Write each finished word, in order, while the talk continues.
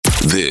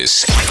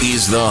This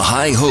is the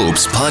High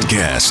Hopes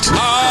Podcast.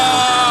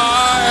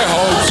 High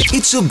Hopes.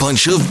 It's a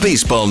bunch of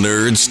baseball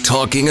nerds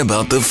talking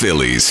about the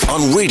Phillies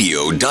on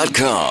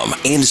radio.com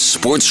and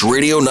Sports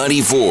Radio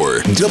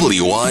 94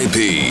 WIP.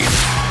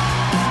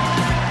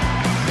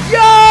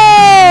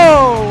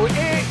 Yo!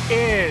 It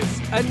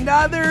is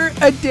another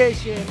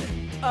edition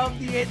of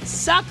the It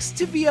Sucks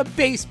to Be a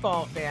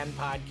Baseball Fan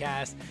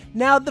podcast.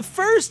 Now, the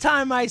first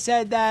time I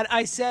said that,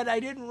 I said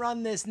I didn't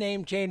run this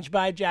name change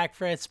by Jack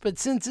Fritz, but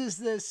since it's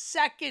the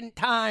second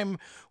time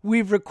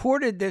we've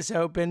recorded this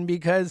open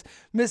because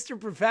Mr.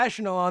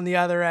 Professional on the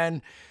other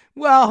end,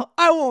 well,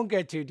 I won't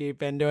get too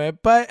deep into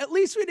it, but at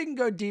least we didn't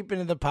go deep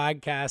into the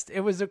podcast.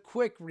 It was a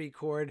quick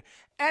record,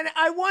 and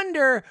I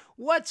wonder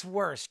what's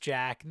worse,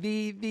 Jack,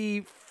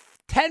 the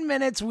 10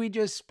 minutes we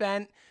just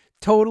spent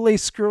totally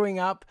screwing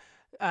up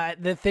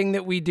the thing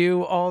that we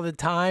do all the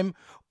time,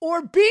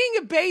 or being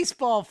a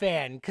baseball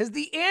fan, because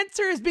the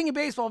answer is being a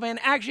baseball fan.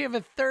 Actually, I have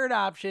a third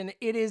option.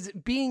 It is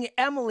being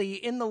Emily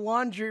in the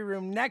laundry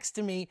room next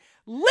to me,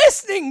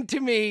 listening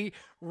to me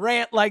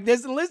rant like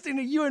this and listening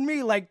to you and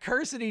me like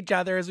curse at each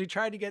other as we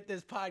try to get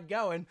this pod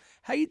going.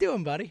 How you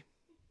doing, buddy?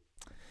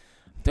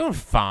 Doing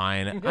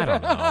fine. I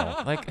don't know.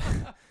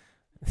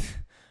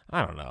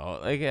 I don't know.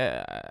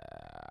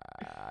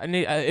 I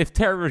need if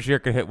Terry Rozier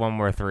could hit one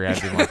more three,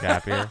 I'd be much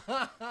happier.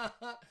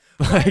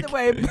 By the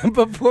way,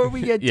 before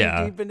we get too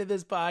deep into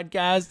this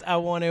podcast, I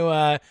want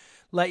to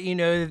let you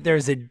know that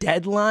there's a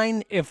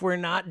deadline. If we're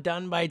not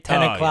done by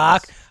 10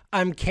 o'clock, yes.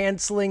 I'm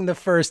canceling the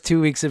first 2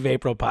 weeks of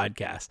April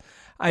podcast.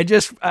 I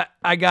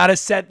got to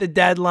set the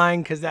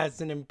deadline because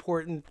that's an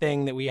important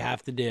thing that we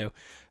have to do.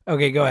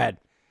 Okay, go ahead.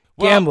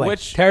 Well, gambling.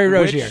 Terry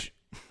Rozier.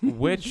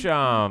 Which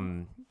I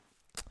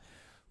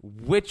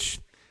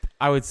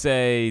would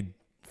say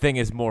thing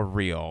is more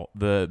real,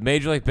 the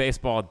Major League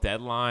Baseball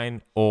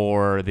deadline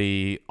or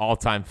the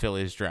all-time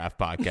Phillies draft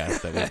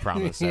podcast that we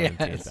promised 17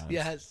 times?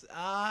 Yes.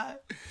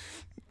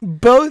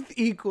 Both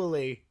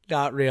equally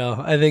not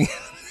real. I think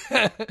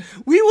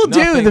we will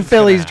do the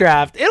Phillies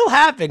draft. It'll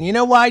happen. You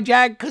know why,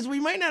 Jack? Because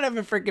we might not have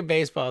a freaking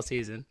baseball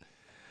season.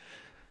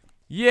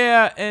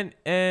 Yeah,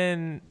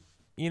 and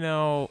you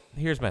know,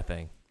 here's my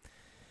thing.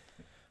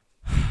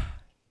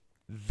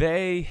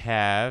 They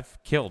have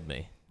killed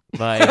me.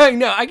 Like,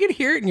 no, I could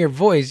hear it in your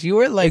voice. You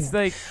were like,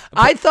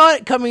 I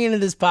thought coming into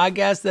this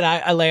podcast that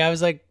I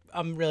was like,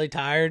 I'm really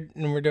tired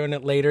and we're doing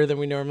it later than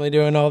we normally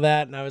do and all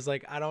that. And I was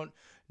like, I don't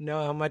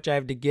know how much I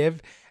have to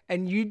give.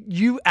 And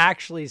you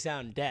actually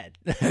sound dead.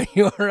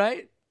 You all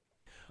right?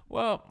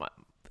 Well,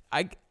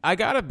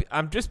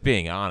 I'm just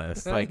being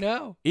honest. Like,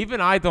 no. Even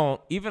I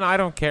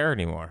don't care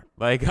anymore.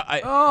 Like I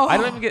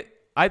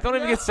don't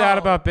even get sad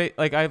about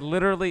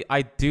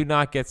I do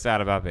not get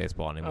sad about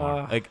baseball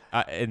anymore.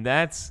 And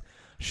that's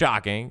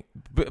shocking,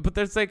 but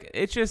there's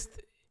it's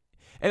just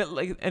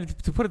and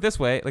to put it this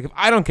way, like if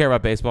I don't care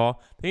about baseball,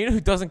 then you know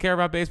who doesn't care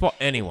about baseball?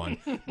 Anyone.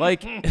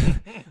 like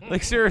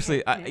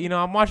seriously,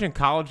 I'm watching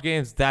college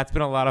games. That's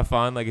been a lot of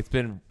fun. Like it's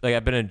been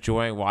I've been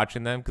enjoying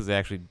watching them because they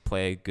actually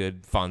play a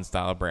good, fun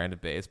style brand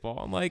of baseball.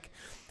 I'm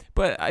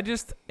but I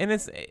just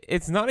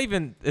it's not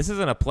even, this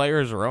isn't a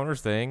players or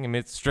owners thing. I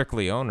mean, it's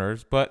strictly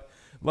owners, but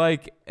I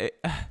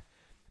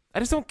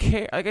just don't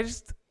care.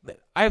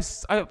 I have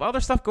other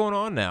stuff going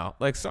on now.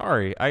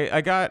 Sorry,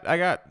 I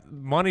got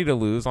money to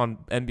lose on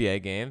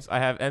NBA games. I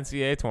have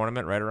NCAA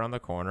tournament right around the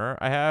corner.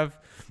 I have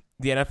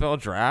the NFL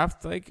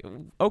draft.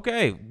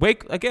 Okay,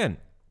 wake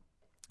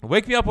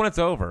me up when it's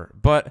over.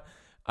 But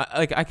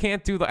I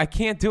can't do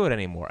it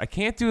anymore. I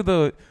can't do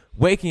the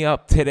waking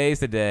up, today's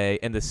the day,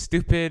 and the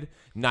stupid,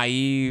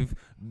 naive,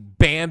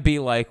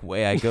 Bambi-like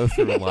way I go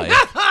through life.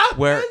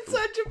 Where that's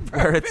such a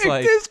perfect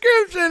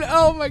description.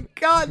 Oh my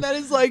God, that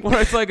is like. Where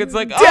it's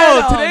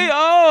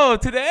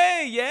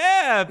today,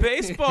 yeah,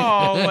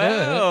 baseball.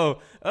 Wow.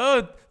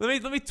 Oh,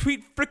 let me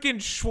tweet freaking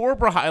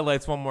Schwarber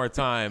highlights one more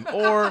time,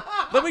 or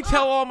let me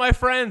tell all my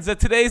friends that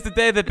today's the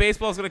day that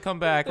baseball is gonna come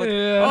back.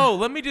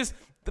 Let me just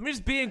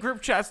be in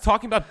group chats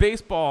talking about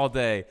baseball all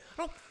day.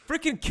 I don't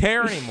freaking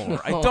care anymore.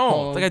 I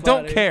don't. I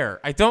don't care.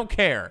 I don't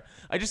care.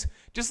 I just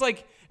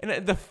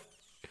and the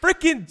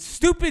freaking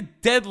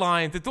stupid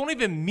deadlines that don't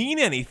even mean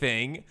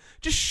anything.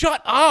 Just shut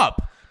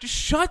up. Just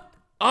shut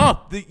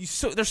up.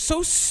 They're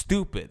so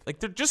stupid.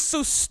 They're just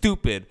so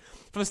stupid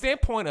from the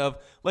standpoint of,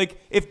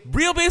 if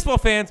real baseball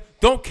fans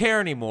don't care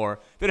anymore,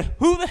 then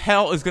who the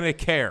hell is going to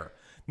care?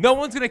 No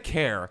one's going to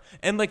care.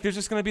 And, there's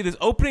just going to be this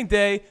opening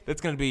day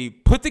that's going to be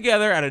put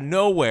together out of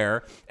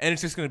nowhere, and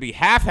it's just going to be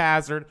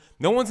haphazard.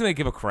 No one's going to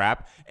give a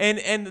crap. And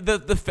there's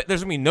going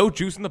to be no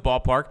juice in the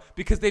ballpark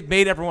because they've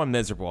made everyone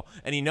miserable.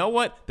 And you know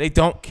what? They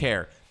don't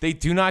care. They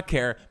do not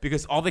care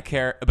because all they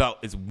care about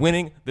is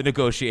winning the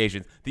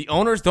negotiations. The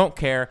owners don't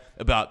care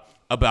about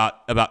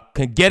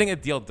getting a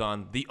deal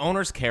done. The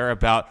owners care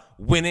about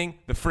winning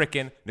the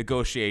frickin'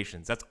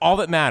 negotiations. That's all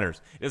that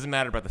matters. It doesn't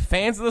matter about the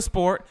fans of the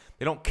sport.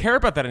 They don't care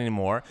about that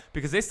anymore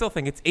because they still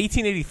think it's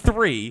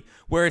 1883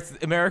 where it's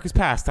America's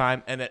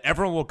pastime and that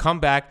everyone will come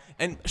back.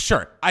 And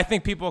sure, I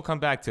think people will come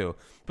back too.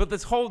 But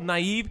this whole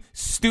naive,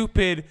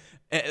 stupid,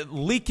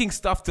 leaking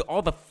stuff to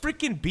all the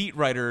freaking beat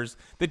writers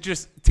that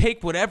just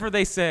take whatever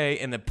they say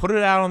and then put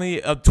it out on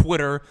the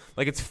Twitter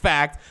like it's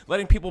fact,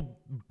 letting people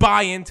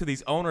buy into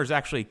these owners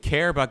actually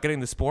care about getting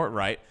the sport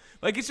right.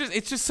 Like, it's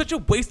just such a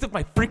waste of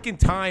my freaking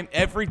time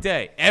every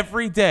day.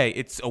 Every day,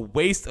 it's a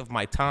waste of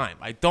my time.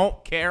 I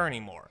don't care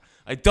anymore.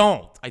 I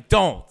don't.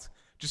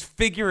 Just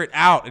figure it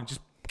out and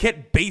just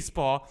get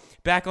baseball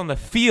back on the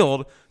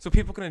field so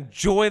people can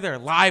enjoy their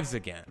lives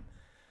again.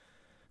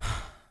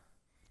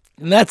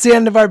 And that's the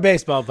end of our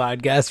baseball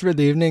podcast for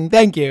the evening.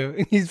 Thank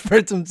you. He's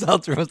poured some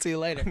seltzer. We'll see you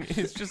later.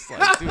 It's just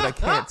like, dude, I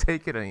can't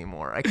take it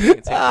anymore. I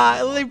can't take it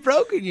anymore. They've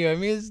broken you. I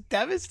mean, it's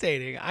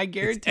devastating. I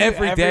guarantee it's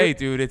every day,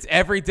 dude. It's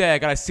every day. I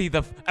got to see I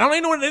don't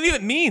even know what any of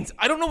it means.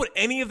 I don't know what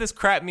any of this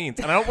crap means.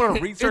 And I don't want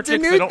to research it.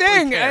 It's a new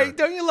thing. Really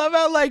Don't you love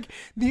how, like,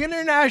 the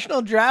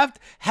international draft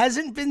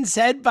hasn't been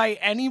said by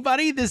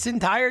anybody this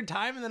entire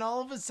time, and then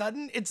all of a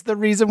sudden it's the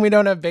reason we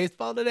don't have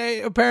baseball today,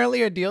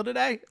 apparently, a deal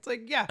today? It's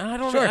like, yeah. And I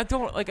don't sure. know. I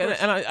don't like,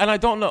 and I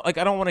don't know. Like,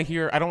 I don't want to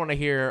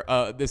hear.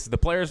 This is the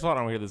player's fault.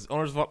 I don't want to hear this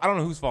owner's fault. I don't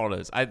know whose fault it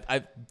is.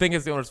 I think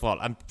it's the owner's fault.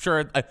 I'm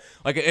sure.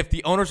 Like, if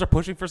the owners are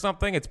pushing for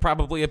something, it's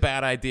probably a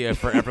bad idea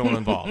for everyone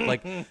involved.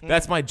 Like,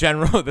 that's my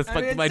general. That's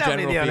my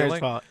general feeling.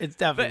 Fault. It's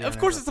definitely. Of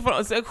course, it's the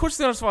fault. Of course, it's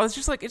the owner's fault. It's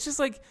just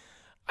like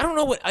I don't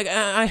know what.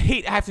 I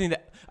hate having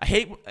that. I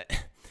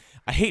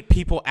hate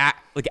people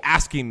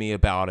asking me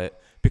about it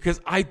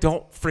because I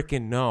don't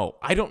freaking know.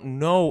 I don't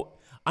know.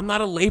 I'm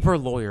not a labor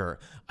lawyer.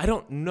 I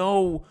don't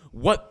know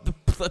what the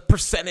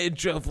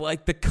percentage of,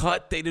 like, the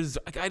cut they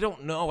deserve. I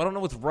don't know. I don't know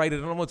what's right. I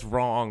don't know what's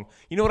wrong.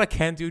 You know what I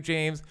can do,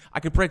 James? I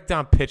can break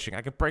down pitching.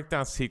 I can break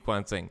down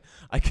sequencing.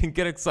 I can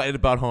get excited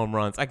about home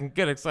runs. I can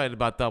get excited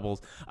about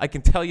doubles. I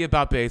can tell you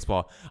about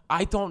baseball.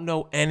 I don't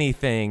know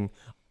anything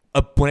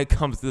when it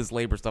comes to this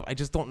labor stuff. I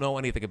just don't know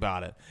anything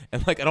about it.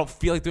 And, like, I don't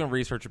feel like doing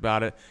research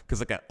about it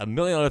because I got a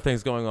million other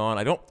things going on.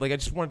 I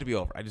just want it to be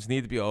over. I just need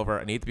it to be over.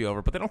 I need it to be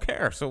over, but they don't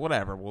care. So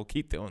whatever. We'll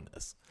keep doing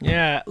this.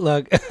 Yeah,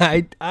 look,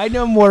 I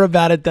know more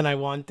about it than I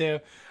want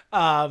to.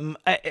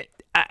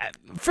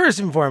 First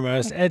and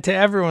foremost, to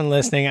everyone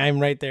listening, I'm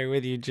right there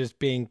with you, just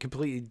being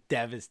completely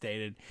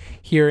devastated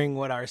hearing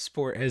what our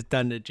sport has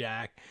done to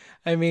Jack.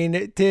 I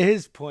mean, to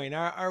his point,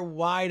 our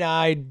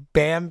wide-eyed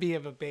Bambi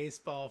of a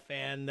baseball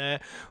fan, the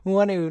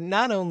one who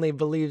not only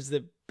believes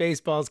that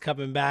baseball's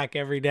coming back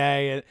every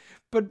day,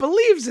 but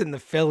believes in the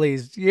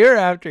Phillies year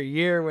after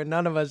year when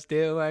none of us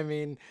do. I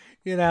mean,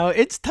 you know,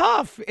 it's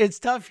tough. It's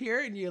tough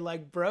hearing you,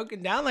 like,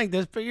 broken down like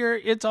this, but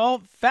it's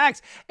all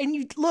facts. And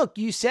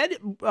you said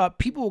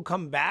people will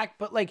come back,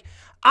 but, like,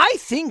 I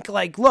think,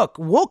 like, look,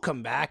 we'll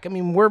come back. I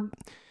mean, we're,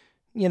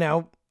 you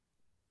know,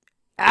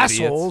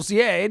 assholes.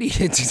 Yeah, idiots.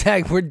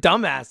 Exactly. We're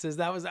dumbasses.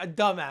 That was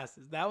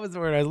dumbasses. That was the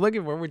word I was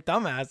looking for. We're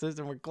dumbasses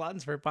and we're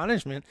gluttons for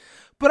punishment.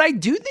 But I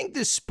do think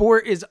the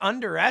sport is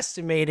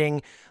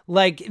underestimating,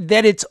 like,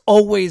 that it's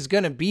always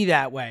going to be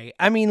that way.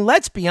 I mean,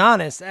 let's be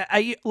honest.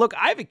 I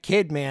have a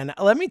kid, man.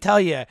 Let me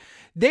tell you,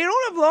 they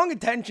don't have long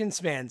attention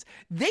spans.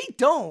 They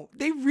don't.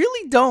 They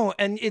really don't.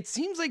 And it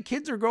seems like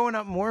kids are growing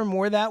up more and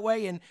more that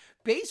way. And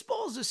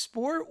baseball is a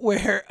sport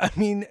where, I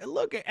mean,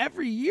 look,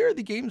 every year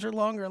the games are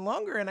longer and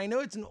longer. And I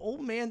know it's an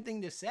old man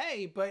thing to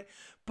say, but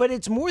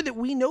it's more that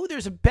we know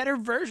there's a better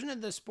version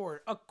of the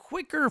sport, a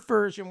quicker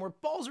version where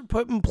balls are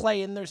put in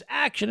play and there's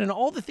action and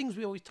all the things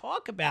we always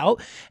talk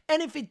about.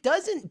 And if it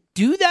doesn't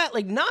do that,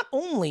 like, not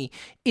only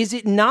is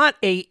it not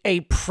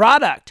a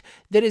product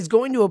that is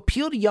going to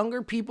appeal to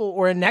younger people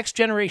or a next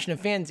generation of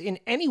fans in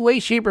any way,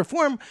 shape, or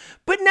form,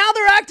 but now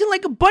they're acting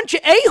like a bunch of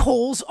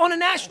a-holes on a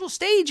national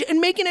stage and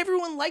making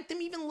everyone like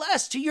them even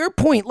less. To your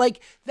point, like,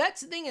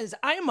 that's the thing is,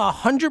 I am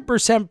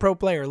 100% pro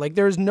player. Like,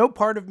 there is no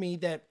part of me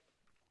that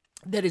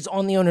is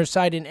on the owner's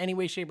side in any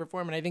way, shape, or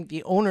form. And I think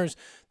the owners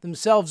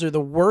themselves are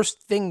the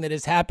worst thing that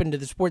has happened to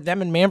the sport.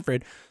 Them and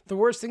Manfred, the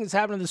worst thing that's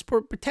happened to the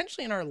sport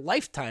potentially in our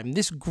lifetime.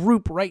 This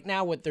group right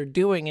now, what they're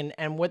doing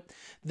and what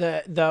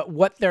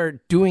what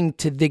they're doing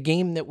to the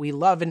game that we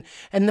love.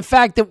 And the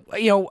fact that,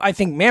 you know, I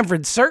think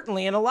Manfred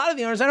certainly, and a lot of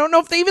the owners, I don't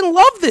know if they even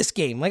love this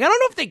game. Like, I don't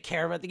know if they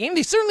care about the game.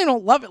 They certainly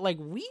don't love it like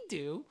we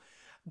do.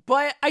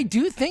 But I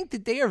do think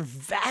that they are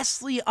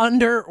vastly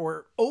under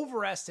or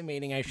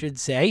overestimating, I should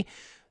say,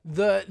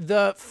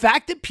 the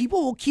fact that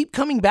people will keep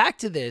coming back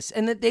to this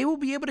and that they will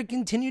be able to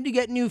continue to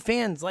get new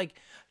fans. Like,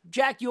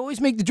 Jack, you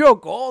always make the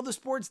joke, oh, the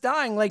sport's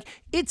dying. Like,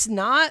 it's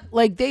not.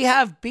 Like, they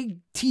have big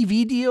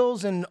TV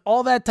deals and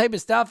all that type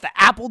of stuff. The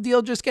Apple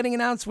deal just getting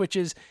announced, which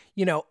is,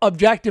 you know,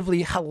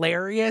 objectively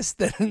hilarious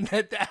that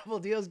the Apple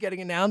deal is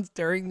getting announced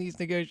during these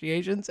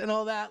negotiations and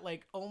all that.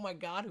 Like, oh my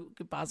God, who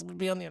could possibly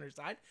be on the other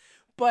side?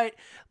 But,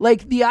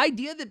 like, the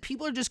idea that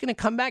people are just going to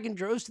come back in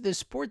droves to this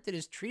sport that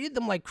has treated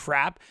them like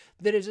crap,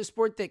 that is a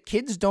sport that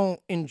kids don't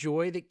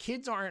enjoy, that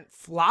kids aren't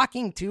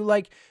flocking to,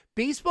 like,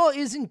 baseball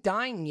isn't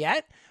dying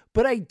yet,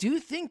 but I do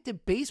think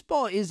that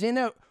baseball is in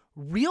a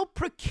real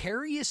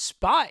precarious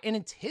spot in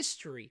its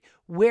history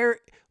where,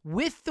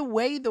 with the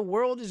way the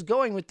world is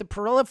going, with the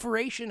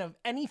proliferation of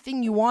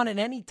anything you want at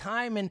any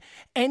time and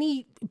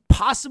any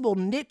possible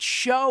niche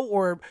show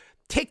or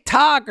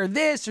TikTok or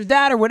this or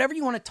that or whatever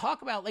you want to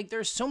talk about. Like,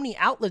 there's so many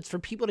outlets for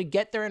people to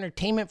get their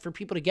entertainment, for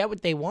people to get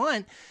what they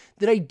want,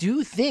 that I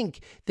do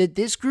think that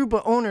this group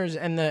of owners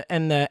and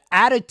the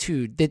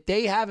attitude that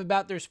they have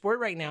about their sport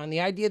right now, and the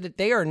idea that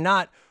they are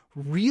not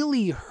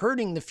really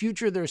hurting the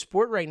future of their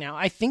sport right now,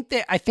 I think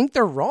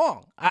they're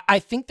wrong. I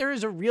think there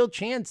is a real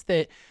chance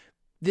that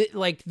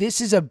like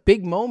this is a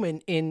big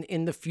moment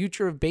in the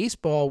future of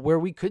baseball where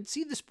we could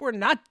see the sport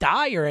not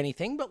die or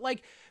anything, but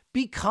like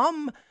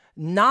become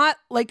not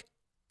like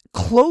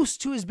close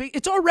to as big.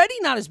 It's already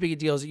not as big a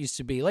deal as it used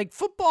to be. Like,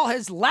 football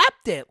has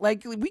lapped it.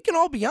 Like, we can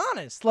all be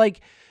honest. Like,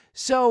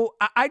 so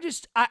I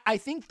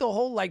think the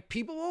whole like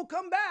people will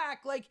come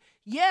back. Like,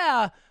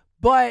 yeah,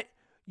 but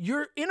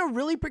you're in a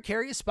really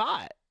precarious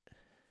spot.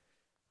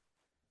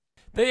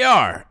 They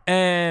are,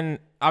 and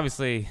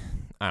obviously,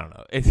 I don't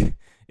know.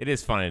 It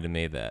is funny to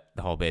me that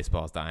the whole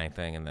baseball is dying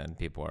thing, and then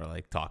people are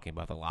like talking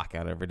about the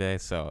lockout every day.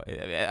 So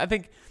I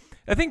think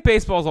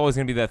baseball is always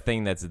going to be that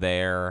thing that's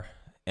there,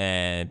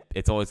 and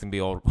it's always going to be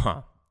old.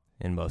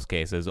 In most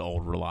cases,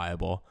 old,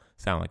 reliable.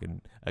 I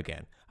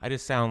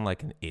just sound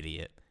like an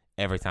idiot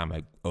every time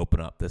I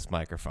open up this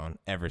microphone.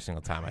 Every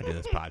single time I do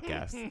this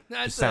podcast,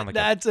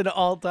 that's an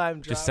all-time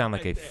drop. Just sound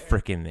like a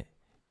freaking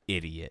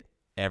idiot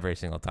every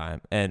single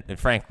time. And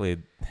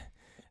frankly,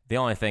 the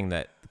only thing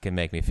that can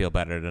make me feel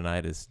better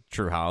tonight is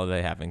Drew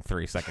Holiday having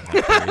 3 second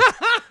half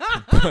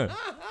threes.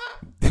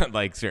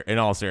 Like, in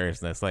all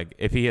seriousness, like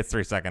if he hits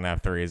 3 second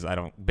half threes,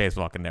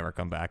 baseball can never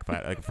come back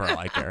for all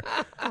I care.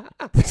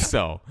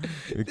 So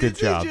good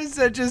job. This is just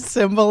such a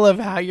symbol of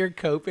how you're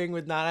coping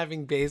with not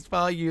having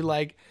baseball. You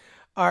like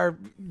are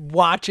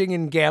watching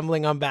and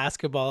gambling on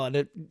basketball on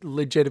a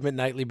legitimate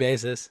nightly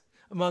basis.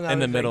 Among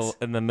other things.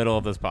 In the middle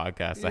of this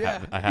podcast,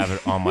 yeah. I have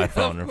it on my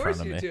phone in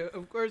front of me.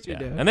 Of course you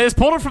do. And they just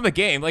pulled it from the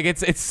game. Like,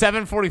 it's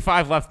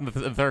 7:45 left in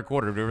the third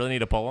quarter. Do we really need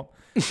to pull them?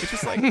 It's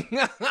just like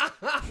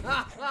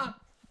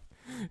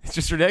it's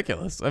just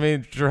ridiculous. I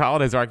mean, Drew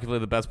Holiday's arguably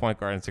the best point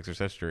guard in Sixers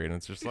history, and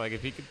it's just like,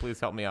 if he could please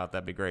help me out,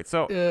 that'd be great.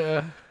 So,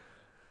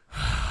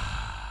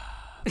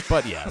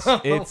 but yes,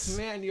 it's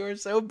man, you are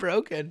so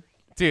broken.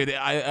 Dude,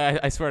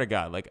 I swear to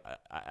God, like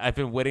I've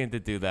been waiting to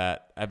do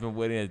that.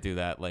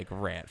 Like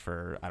rant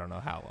for I don't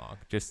know how long.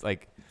 Just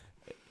like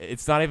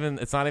it's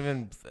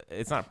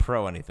not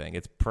pro anything.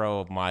 It's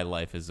pro my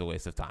life is a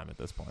waste of time at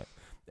this point.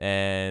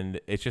 And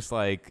it's just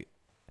like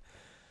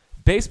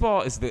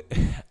baseball is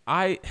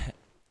I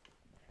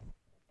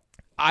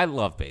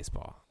love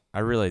baseball. I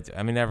really do.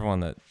 I mean,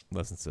 everyone that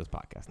listens to this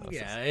podcast knows.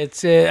 Yeah,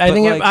 it's. I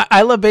think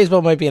I love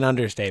baseball might be an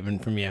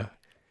understatement from you.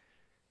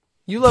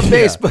 You love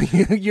baseball.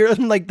 You're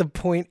in like the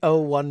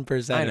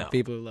 0.01% of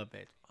people who love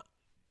baseball.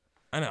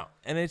 I know.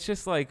 And it's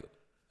just like,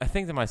 I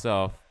think to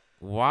myself,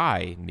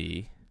 why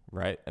me,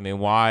 right? I mean,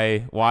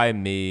 why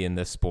me in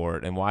this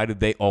sport? And why do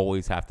they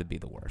always have to be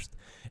the worst?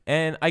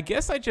 And I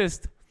guess I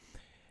just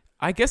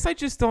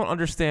don't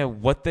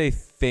understand what they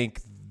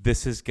think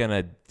this is going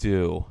to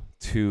do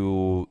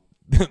to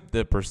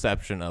the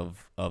perception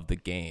of the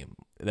game.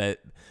 That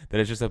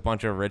it's just a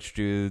bunch of rich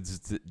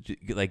dudes,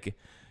 like,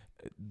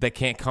 they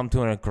can't come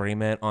to an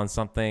agreement on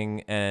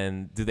something,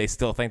 and do they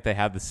still think they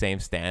have the same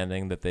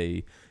standing that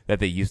they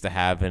used to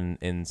have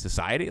in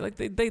society? Like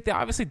they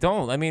obviously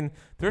don't. I mean,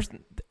 there's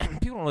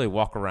people don't really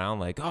walk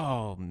around like,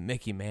 oh,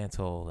 Mickey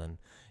Mantle, and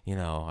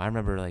I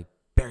remember like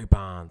Barry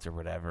Bonds or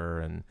whatever,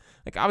 and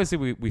like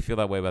obviously we feel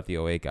that way about the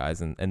 08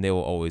 guys, and they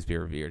will always be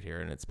revered here,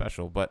 and it's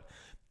special. But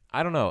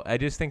I don't know. I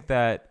just think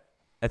they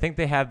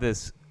have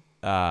this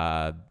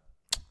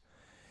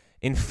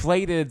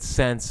inflated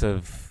sense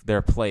of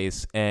their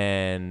place,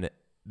 and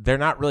they're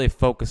not really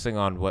focusing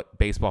on what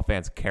baseball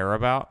fans care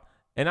about.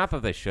 And not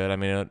that they should. I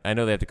mean, I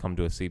know they have to come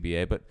to a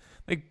CBA, but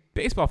like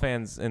baseball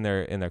fans in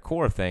their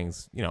core of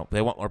things,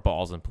 they want more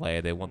balls in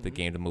play. They want the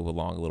game to move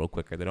along a little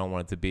quicker. They don't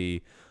want it to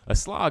be a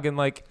slog. And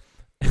like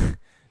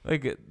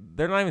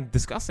they're not even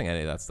discussing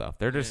any of that stuff.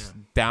 They're just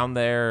down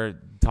there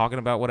talking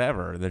about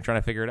whatever. They're trying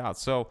to figure it out.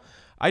 So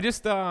I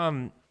just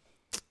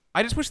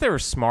wish they were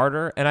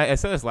smarter. And I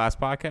said this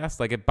last podcast,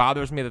 like it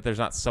bothers me that there's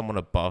not someone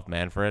above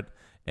Manfred.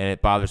 And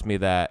it bothers me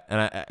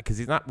that, because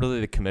he's not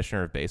really the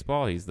commissioner of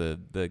baseball. He's the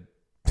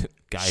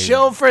guy.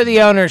 Shill for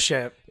the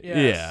ownership.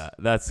 Yes. Yeah,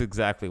 that's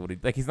exactly what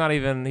he's not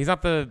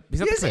the he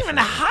doesn't even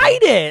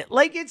hide it.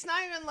 Like, it's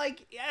not even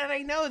like, and I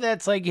know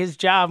that's like his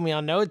job. We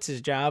all know it's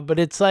his job, but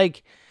it's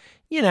like,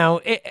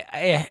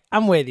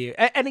 I'm with you.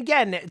 And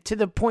again, to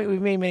the point we've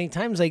made many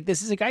times, like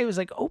this is a guy who's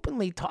like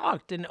openly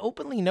talked and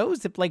openly knows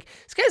that like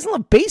this guy doesn't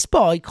love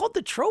baseball. He called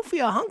the trophy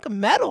a hunk of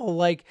metal.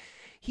 Like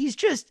he's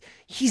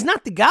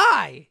not the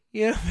guy,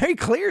 very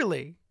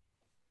clearly.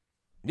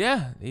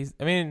 Yeah, he's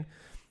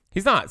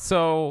not.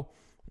 So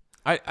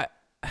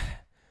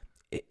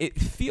it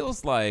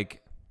feels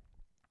like,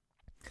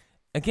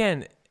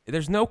 again,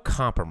 there's no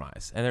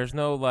compromise, and there's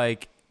no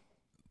like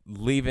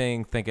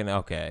leaving thinking,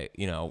 okay,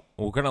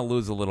 we're going to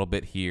lose a little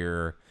bit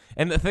here.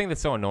 And the thing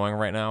that's so annoying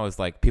right now is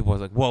like people are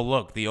like, well,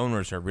 look, the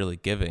owners are really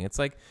giving. It's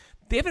like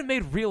they haven't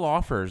made real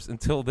offers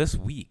until this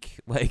week.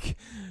 Like,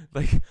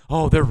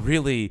 oh, they're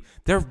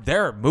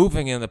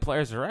moving in the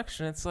player's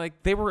direction. It's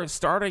like they were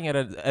starting at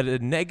a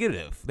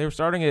negative. They were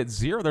starting at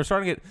 0. They're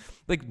starting at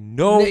like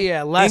no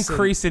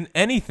increase in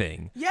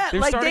anything. Yeah,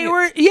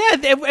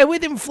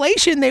 with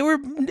inflation, they were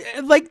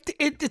like,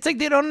 it's like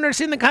they don't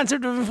understand the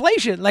concept of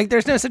inflation. Like,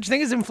 there's no such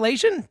thing as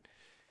inflation.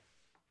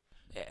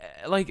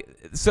 Like,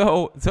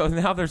 so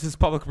now there's this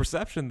public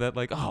perception that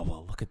like, oh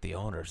well, look at the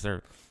owners.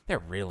 They're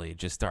really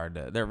starting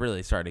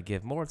to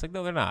give more. It's like,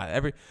 no, they're not.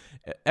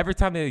 Every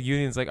time the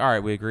union's like, all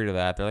right, we agree to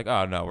that, they're like,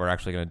 oh no, we're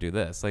actually going to do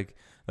this. Like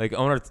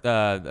owner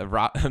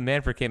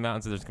Manfred came out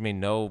and said there's going to be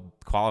no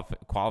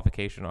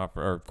qualification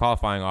offer or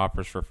qualifying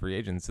offers for free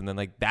agents, and then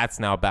like that's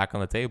now back on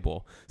the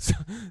table.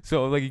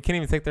 So like you can't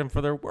even take them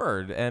for their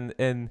word.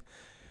 And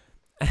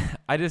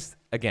I just,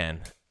 again,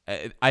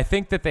 I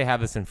think that they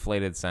have this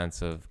inflated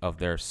sense of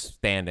their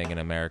standing in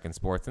American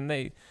sports, and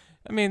they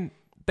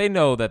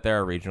know that they're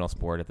a regional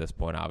sport at this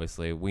point.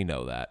 Obviously, we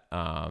know that.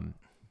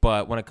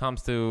 But when it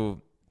comes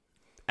to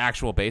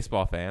actual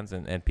baseball fans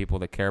and people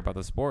that care about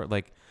the sport,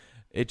 like,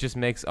 it just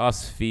makes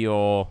us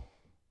feel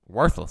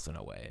worthless in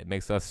a way. It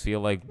makes us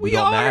feel like we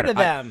don't matter to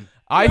them.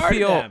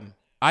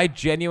 I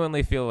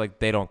genuinely feel like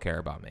they don't care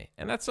about me,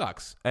 and that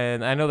sucks.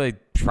 And I know they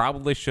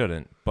probably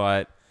shouldn't,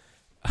 but.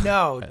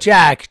 No,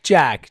 Jack.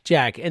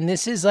 And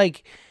this is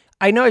like,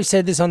 I know I've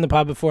said this on the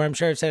pod before. I'm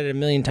sure I've said it a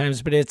million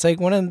times, but it's like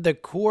one of the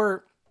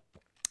core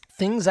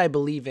things I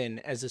believe in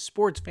as a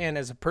sports fan,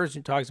 as a person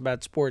who talks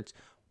about sports,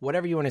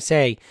 whatever you want to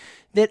say,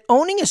 that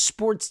owning a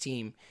sports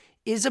team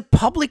is a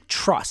public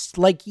trust.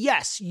 Like,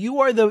 yes, you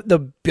are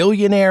the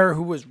billionaire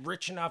who was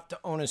rich enough to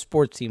own a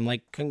sports team.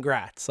 Like,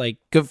 congrats. Like,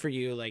 good for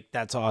you. Like,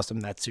 that's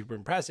awesome. That's super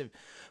impressive.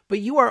 But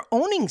you are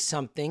owning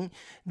something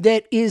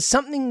that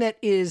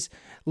is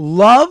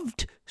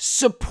loved,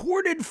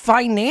 supported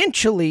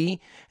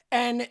financially,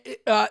 and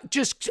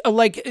just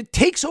like it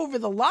takes over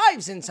the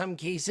lives in some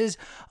cases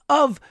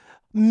of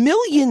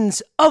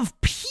millions of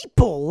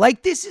people.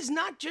 Like, this is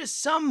not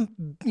just some,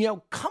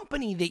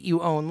 company that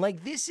you own.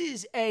 Like, this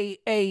is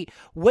a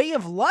way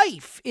of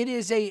life. It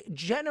is a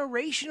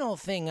generational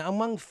thing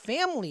among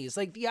families.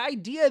 Like, the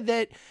idea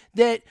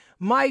that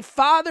my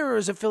father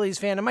is a Phillies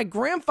fan and my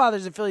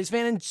grandfather's a Phillies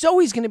fan and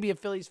Zoe's going to be a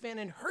Phillies fan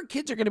and her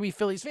kids are going to be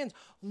Phillies fans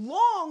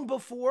long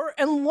before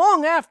and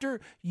long after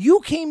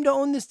you came to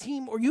own this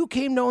team or you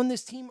came to own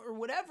this team or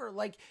whatever.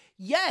 Like,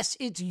 yes,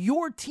 it's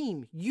your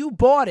team. You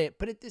bought it.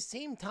 But at the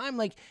same time,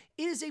 like,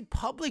 it is a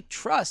public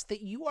trust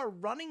that you are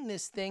running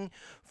this thing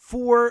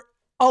for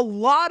a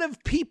lot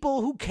of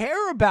people who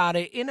care about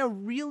it in a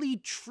really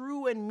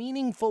true and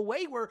meaningful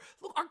way where,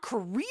 look, our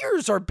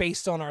careers are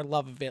based on our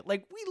love of it.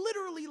 Like, we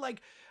literally,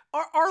 like,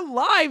 our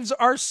lives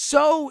are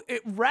so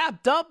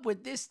wrapped up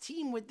with this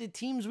team, with the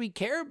teams we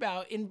care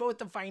about in both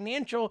the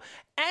financial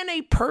and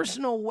a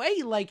personal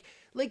way. Like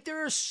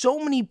there are so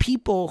many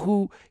people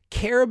who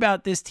care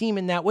about this team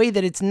in that way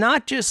that it's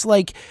not just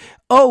like,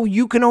 oh,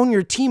 you can own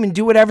your team and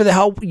do whatever the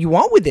hell you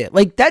want with it.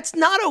 Like, that's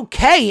not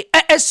okay,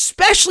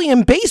 especially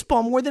in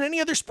baseball more than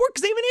any other sport,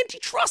 because they have an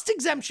antitrust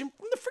exemption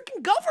from the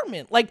freaking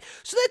government. Like,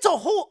 so that's a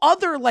whole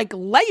other like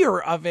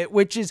layer of it,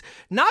 which is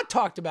not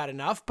talked about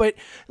enough. But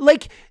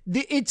like,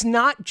 it's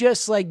not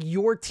just like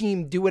your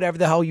team, do whatever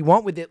the hell you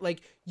want with it.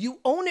 Like, you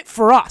own it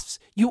for us.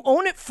 You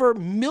own it for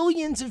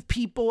millions of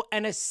people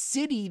and a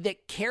city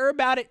that care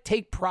about it,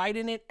 take pride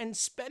in it, and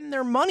spend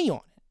their money on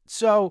it.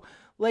 So,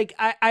 like,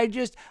 I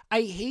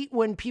hate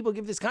when people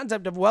give this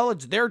concept of, well,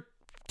 it's their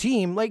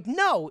team. Like,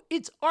 no,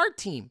 it's our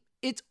team.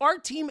 It's our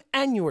team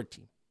and your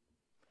team.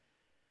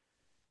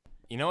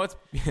 You know what's...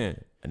 I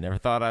never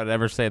thought I'd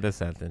ever say this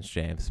sentence,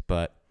 James,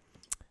 but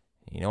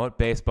you know what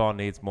baseball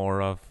needs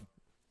more of?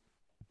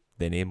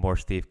 They need more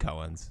Steve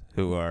Cohens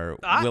who are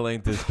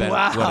willing to spend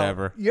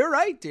whatever. You're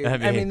right,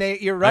 dude.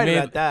 You're right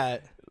about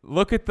that.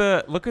 Look at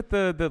the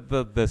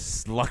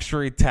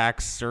luxury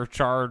tax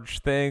surcharge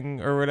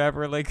thing or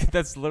whatever. Like,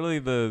 that's literally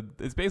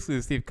it's basically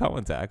the Steve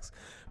Cohen tax.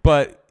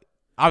 But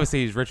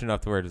obviously he's rich enough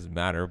to where it doesn't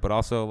matter, but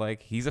also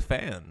like he's a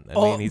fan.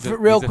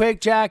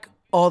 Quick, Jack,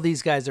 all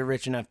these guys are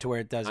rich enough to where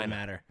it doesn't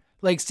matter.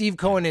 Like, Steve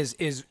Cohen is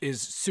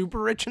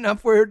super rich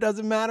enough where it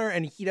doesn't matter,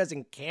 and he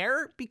doesn't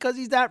care because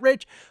he's that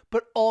rich,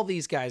 but all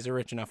these guys are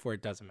rich enough where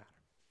it doesn't matter.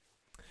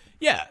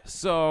 Yeah,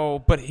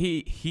 so, but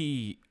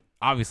he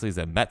obviously is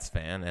a Mets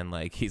fan, and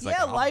like he's like,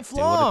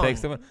 lifelong. Do what it takes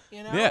to win.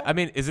 Yeah, I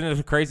mean, isn't it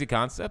a crazy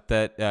concept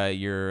that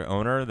your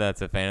owner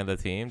that's a fan of the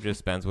team just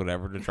spends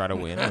whatever to try to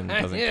win and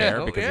doesn't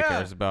care because he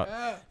cares about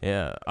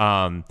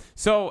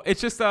so it's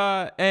just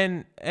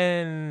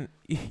and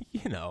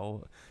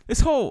this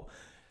whole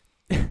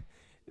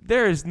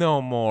there is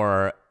no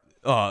more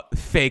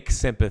fake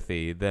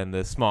sympathy than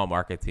the small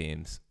market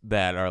teams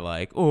that are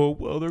like, oh,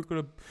 well,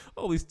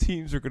 all these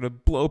teams are going to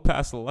blow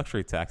past the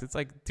luxury tax. It's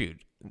like,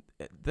 dude,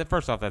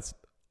 first off, that's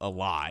a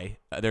lie.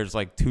 There's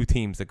like 2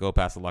 teams that go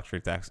past the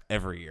luxury tax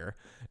every year.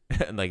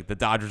 And like the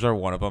Dodgers are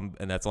one of them,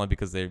 and that's only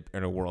because they're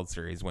in a World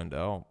Series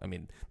window. I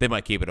mean, they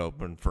might keep it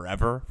open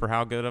forever for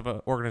how good of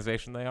an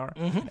organization they are.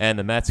 And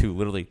the Mets, who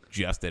literally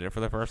just did it for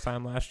the first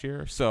time last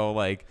year. So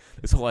like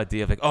this whole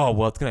idea of like, oh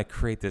well, it's gonna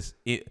create this,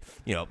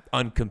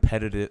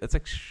 uncompetitive. It's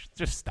like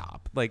just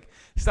stop. Like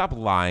stop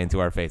lying to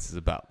our faces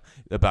about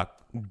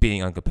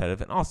being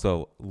uncompetitive, and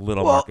also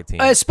market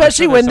teams.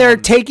 Especially when they're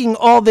taking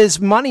all this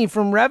money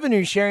from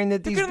revenue sharing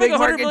that these big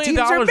market teams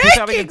are making. Like,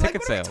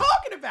 what are we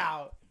talking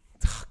about?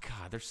 Oh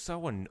God, they're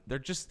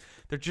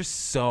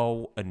just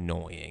so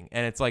annoying,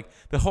 and it's like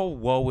the whole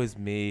 "woe is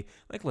me."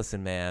 Like,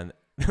 listen, man,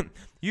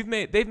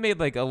 they've made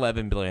like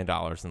 $11 billion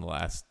in the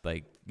last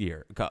like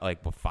year,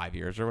 like 5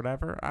 years or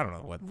whatever. I don't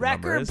know what the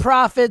number is. Record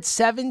profits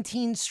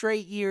 17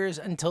 straight years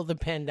until the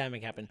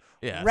pandemic happened.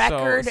 Yeah,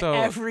 record so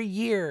every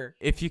year.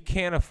 If you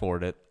can't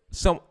afford it,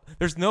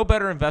 there's no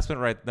better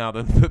investment right now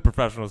than the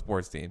professional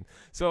sports team.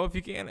 So if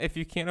you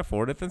can't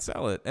afford it, then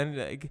sell it.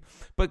 And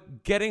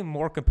but getting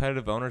more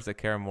competitive owners that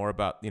care more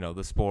about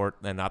the sport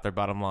and not their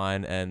bottom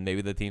line and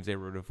maybe the teams they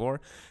rooted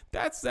for,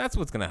 that's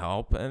what's gonna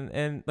help.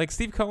 And like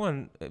Steve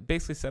Cohen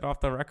basically said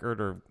off the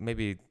record, or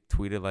maybe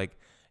tweeted like,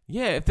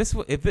 yeah,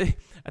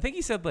 I think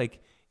he said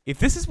like, if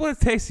this is what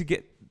it takes to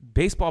get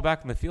baseball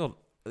back in the field,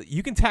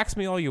 you can tax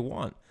me all you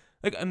want.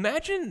 Like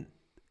imagine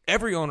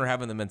every owner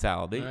having the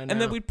mentality, and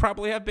then we'd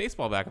probably have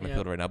baseball back in the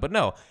field right now. But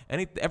no,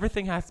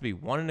 everything has to be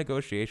won in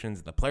negotiations,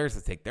 and the players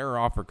have to take their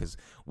offer because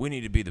we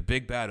need to be the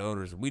big bad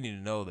owners, and we need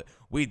to know that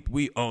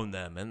we own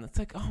them. And it's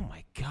like, oh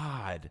my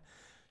God,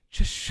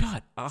 just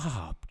shut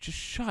up. Just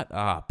shut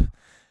up.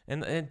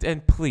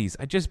 And please,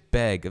 I just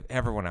beg of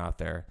everyone out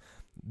there,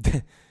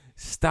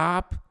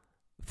 stop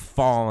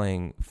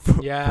falling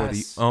for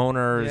the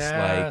owners.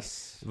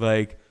 Yes.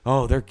 Like,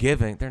 oh, they're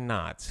giving. They're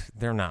not.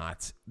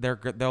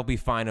 They'll be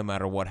fine no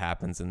matter what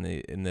happens in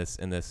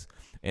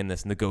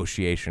this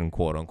negotiation,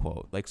 quote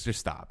unquote. Like, just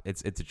stop.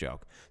 It's a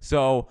joke.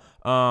 So,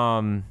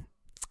 I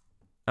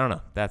don't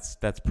know.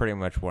 That's pretty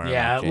much where I'm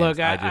at, James. Look,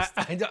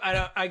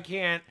 I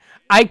can't.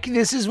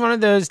 This is one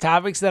of those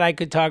topics that I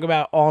could talk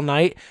about all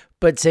night,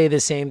 but say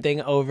the same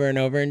thing over and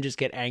over and just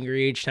get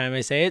angry each time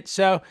I say it.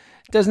 So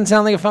it doesn't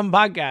sound like a fun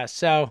podcast.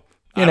 So.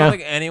 I don't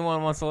think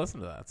anyone wants to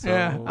listen to that.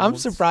 So I'm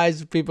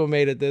surprised people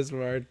made it this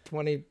far.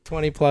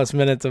 20 plus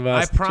minutes of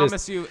us. I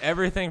promise you,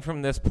 everything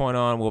from this point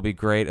on will be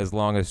great as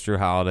long as Drew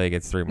Holiday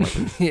gets 3 more.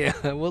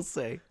 Yeah, we'll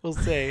see.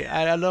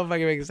 I don't know if I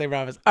can make the same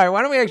promise. All right,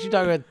 why don't we actually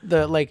talk about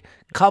the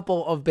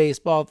couple of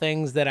baseball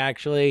things that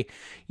actually,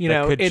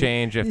 that could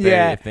change if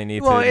they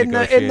need to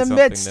negotiate in the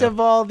midst of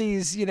all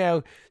these,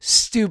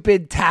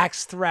 stupid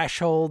tax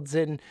thresholds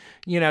and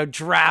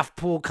draft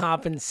pool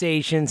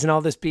compensations and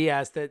all this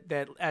BS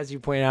that as you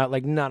point out,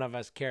 like none of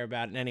us care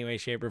about in any way,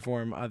 shape, or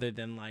form, other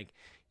than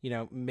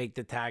make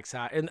the tax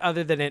high, and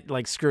other than it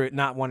screw it,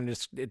 not wanting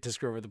to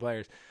screw over the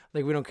players.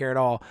 Like we don't care at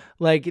all.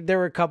 Like there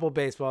were a couple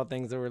baseball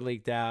things that were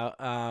leaked out.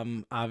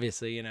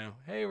 Obviously,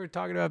 hey, we're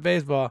talking about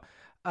baseball.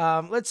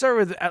 Let's start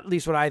with at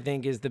least what I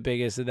think is the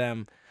biggest of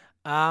them.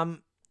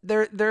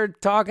 They're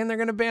talking they're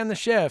going to ban the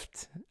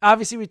shift.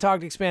 Obviously, we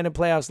talked expanded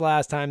playoffs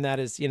last time. That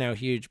is,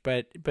 huge.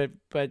 But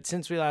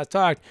since we last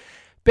talked,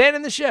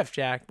 banning the shift,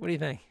 Jack. What do you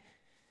think?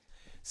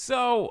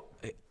 So,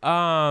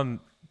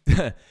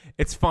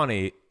 it's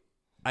funny.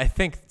 I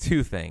think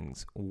two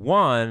things.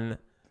 One,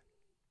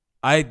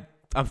 I'm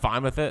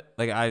fine with it.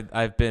 Like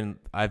I've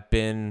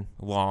been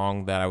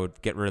long that I would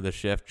get rid of the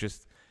shift.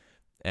 Just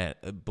and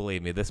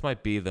believe me, this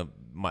might be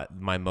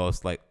my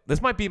most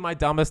this might be my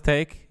dumbest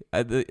take.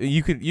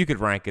 You could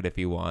rank it if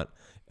you want.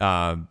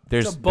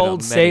 There's it's a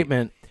bold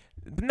statement.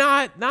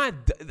 Not.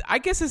 I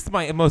guess it's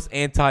my most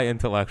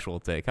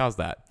anti-intellectual take. How's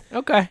that?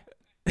 Okay.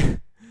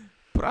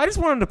 But I just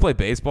want him to play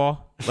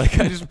baseball. Like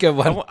I just good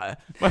one.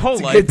 My whole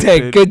life.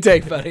 Good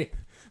take, buddy.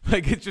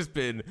 Like it's just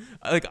been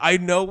I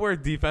know where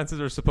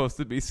defenses are supposed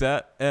to be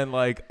set, and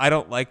I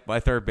don't like my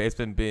third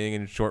baseman being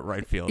in short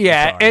right field.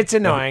 Yeah, it's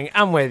annoying.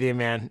 I'm with you,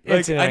 man.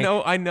 It's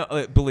annoying. I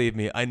know. Believe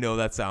me, I know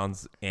that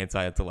sounds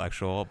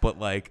anti-intellectual, but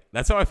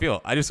that's how I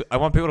feel. I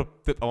want people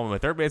to. I want my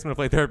third baseman to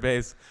play third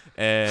base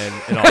and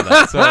all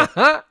that. So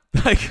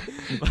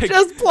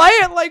just play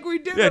it like we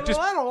did in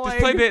Little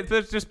League.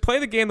 Just play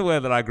the game the way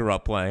that I grew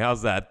up playing.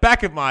 How's that?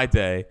 Back in my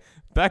day,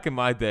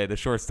 the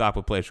shortstop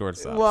would play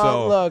shortstop.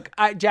 Well, look,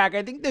 Jack,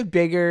 I think the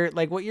bigger,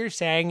 what you're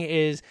saying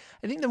is,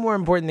 I think the more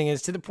important thing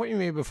is, to the point you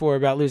made before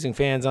about losing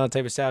fans, all that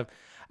type of stuff,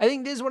 I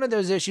think this is one of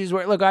those issues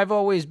where, look, I've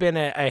always been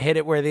a hit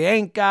it where they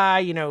ain't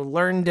guy,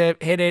 learn to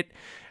hit it,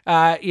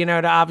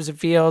 to opposite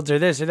fields or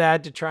this or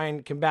that to try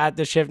and combat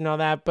the shift and all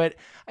that. But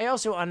I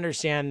also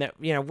understand that,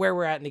 where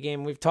we're at in the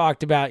game, we've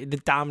talked about the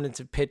dominance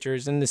of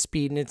pitchers and the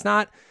speed, and it's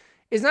not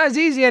as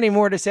easy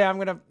anymore to say I'm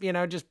going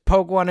to, just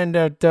poke one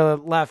into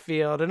left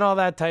field and all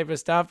that type of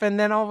stuff. And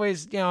then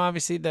always,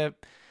 obviously the,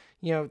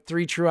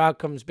 three true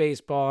outcomes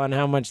baseball and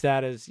how much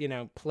that is,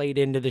 played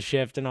into the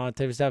shift and all that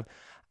type of stuff.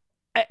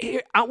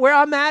 Where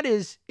I'm at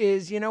is,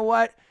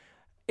 what?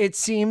 It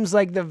seems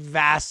like the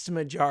vast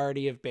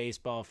majority of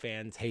baseball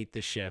fans hate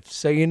the shift.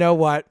 So you know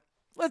what?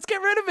 Let's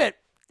get rid of it.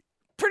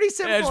 pretty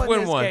simple just in win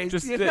this one. case.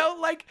 Just you know,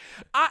 like,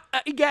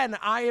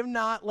 I am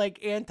not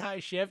like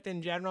anti-shift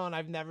in general, and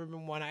I've never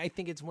been one. I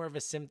think it's more of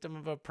a symptom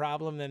of a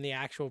problem than the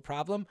actual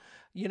problem,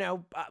 you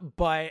know.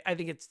 But I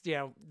think it's, you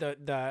know,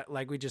 the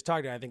like we just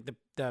talked about. I think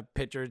the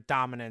pitcher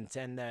dominance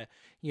and the,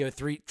 you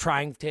know,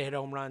 trying to hit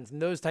home runs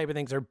and those type of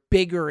things are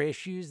bigger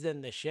issues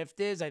than the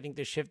shift is. I think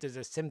the shift is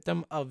a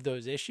symptom of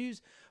those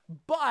issues,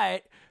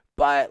 but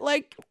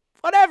like,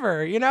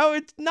 whatever, you know,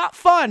 it's not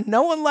fun.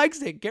 No one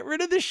likes it. Get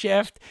rid of the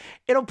shift.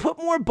 It'll put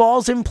more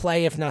balls in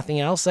play, if nothing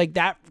else. Like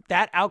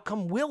that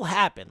outcome will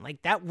happen.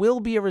 Like that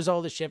will be a result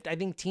of the shift. I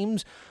think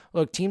teams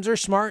are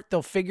smart.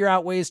 They'll figure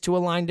out ways to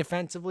align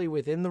defensively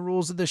within the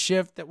rules of the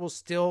shift that will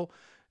still,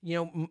 you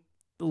know,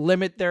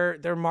 limit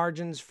their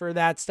margins for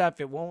that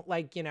stuff. It won't,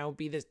 like, you know,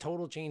 be this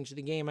total change to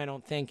the game, I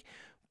don't think.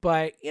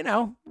 But, you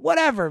know,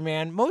 whatever,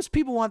 man. Most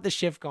people want the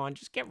shift gone.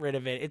 Just get rid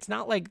of it. It's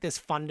not like this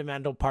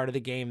fundamental part of the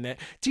game that,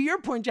 to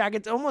your point, Jack,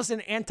 it's almost an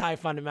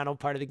anti-fundamental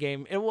part of the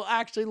game. It will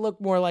actually look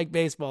more like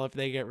baseball if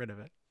they get rid of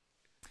it.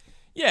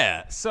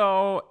 Yeah.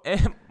 So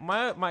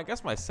I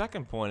guess my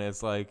second point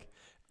is, like,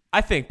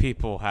 I think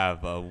people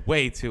have a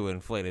way too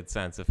inflated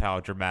sense of how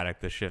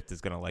dramatic the shift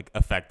is going to, like,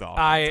 affect offense.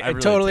 I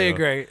really totally do.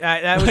 agree.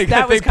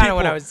 That was kind of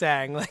what I was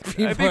saying. Like,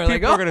 people are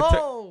like,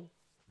 oh.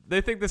 They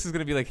think this is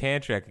going to be like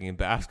hand checking in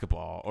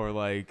basketball, or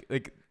like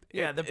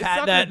yeah,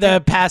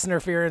 the pass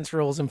interference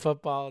rules in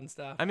football and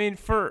stuff. I mean,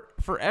 for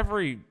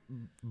every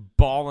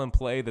ball in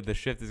play that the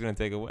shift is going to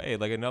take away,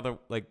 like another,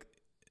 like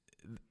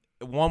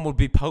one would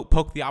be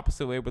poke the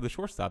opposite way where the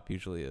shortstop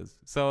usually is.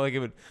 So like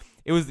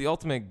it was the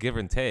ultimate give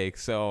and take.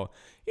 So,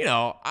 you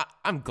know,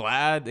 I'm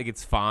glad, like,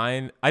 it's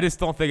fine. I just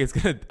don't think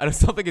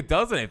it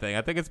does anything.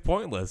 I think it's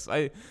pointless.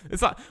 We're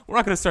not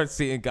going to start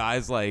seeing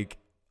guys like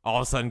all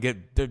of a sudden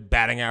get their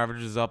batting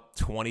averages up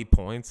 20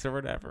 points or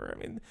whatever. I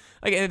mean,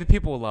 like, and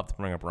people would love to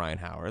bring up Ryan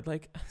Howard.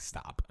 Like,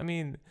 stop. I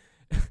mean,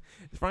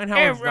 Ryan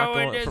Howard's not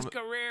going his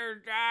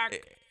career,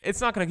 Jack.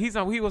 It's not going to,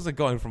 he wasn't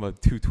going from a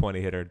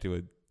 220 hitter to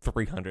a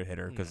 300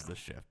 hitter because of the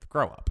shift.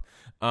 Grow up.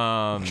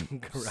 I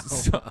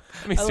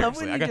love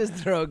when you just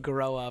throw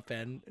grow up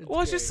in.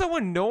 It's just so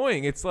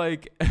annoying. It's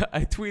like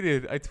I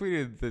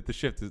tweeted that the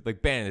shift is,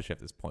 like, banning the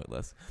shift is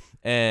pointless.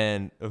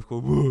 And of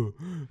course,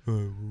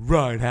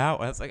 Ryan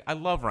Howard. I was like, I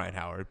love Ryan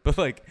Howard, but,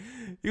 like,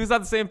 he was not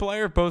the same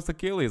player post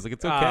Achilles. Like,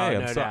 it's okay.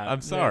 I'm sorry.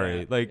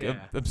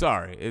 I'm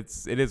sorry.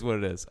 It is what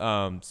it is.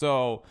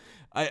 So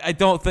I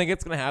don't think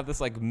it's gonna have this,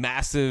 like,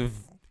 massive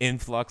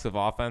influx of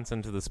offense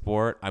into the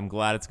sport. I'm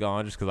glad it's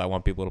gone just because I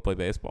want people to play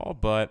baseball.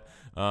 But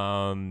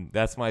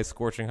that's my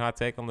scorching hot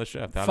take on the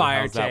shift.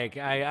 Fire take.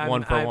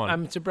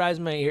 I'm surprised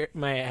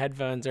my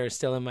headphones are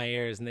still in my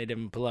ears and they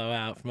didn't blow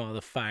out from all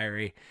the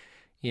fiery,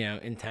 you know,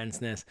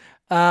 intenseness.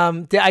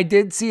 I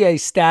did see a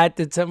stat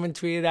that someone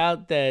tweeted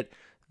out that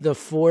the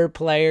 4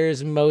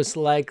 players most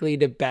likely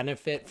to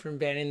benefit from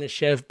banning the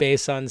shift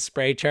based on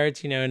spray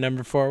charts, you know,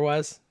 number 4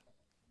 was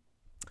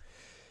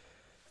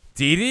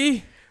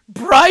Didi?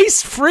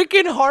 Bryce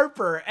freaking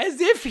Harper, as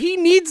if he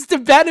needs to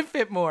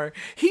benefit more.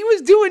 He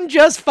was doing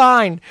just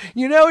fine.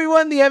 You know, he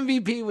won the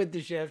MVP with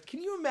the shift.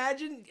 Can you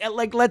imagine?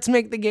 Like, let's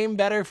make the game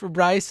better for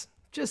Bryce.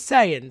 Just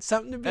saying.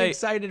 Something to be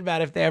excited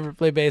about if they ever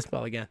play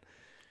baseball again.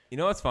 You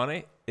know what's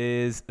funny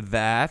is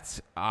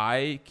that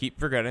I keep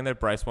forgetting that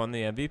Bryce won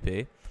the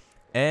MVP.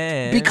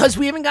 And because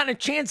we haven't gotten a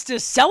chance to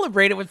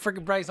celebrate it with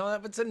freaking Bryce on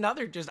that. It's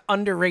another just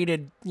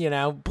underrated, you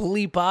know,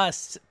 bleep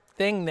us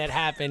thing that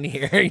happened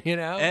here, you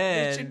know?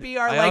 It should be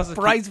our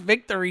Bryce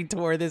victory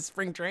tour this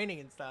spring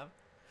training and stuff.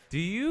 Do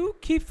you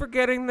keep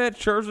forgetting that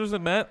Scherzer's a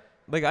Met?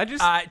 Like, I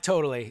just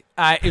totally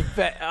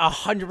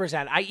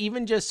 100%. I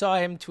even just saw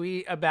him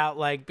tweet about,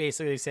 like,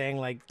 basically saying,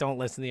 like, don't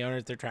listen to the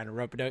owners, they're trying to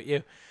rope-a-dope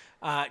you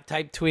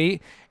type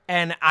tweet.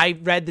 And I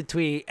read the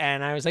tweet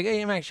and I was like,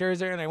 hey, Max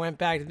Scherzer, and I went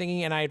back to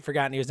thinking, and I had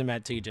forgotten he was a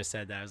Met till you just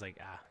said that. I was like,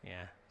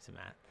 yeah, he's a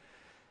Met.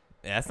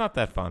 Yeah, it's not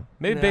that fun.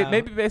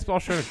 Maybe baseball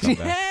should come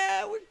back.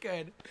 Yeah, we're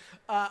good.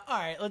 All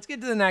right, let's get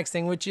to the next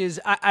thing, which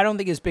is I don't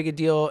think as big a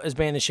deal as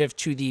banning the shift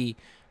to the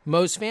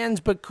most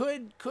fans, but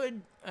could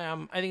I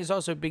think it's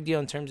also a big deal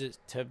in terms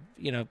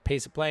of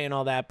pace of play and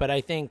all that. But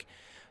I think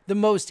the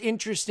most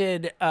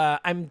interested I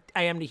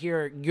am to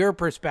hear your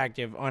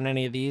perspective on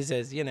any of these,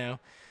 as you know,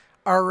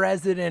 our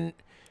resident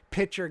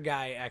pitcher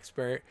guy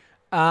expert.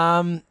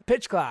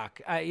 Pitch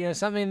clock,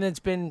 something that's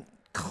been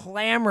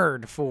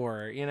clamored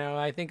for.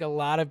 I think a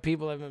lot of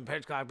people have been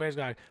pitch clock.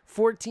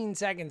 14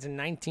 seconds and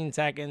 19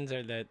 seconds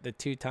are the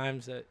 2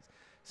 times that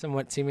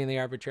somewhat seemingly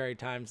arbitrary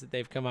times that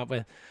they've come up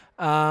with.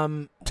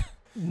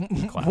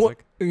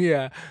 Classic.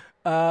 Yeah.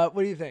 What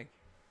do you think?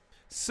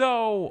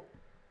 So,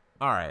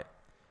 all right.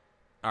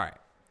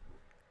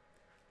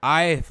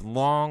 I've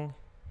long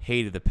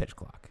hated the pitch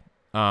clock.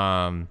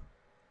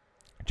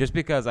 Just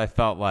because I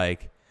felt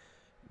like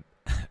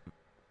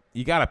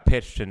you got to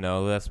pitch to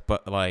know this,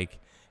 but like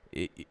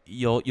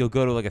you'll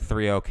go to like a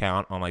 3-0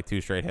 count on like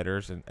 2 straight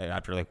hitters and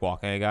after like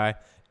walking a guy.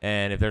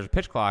 And if there's a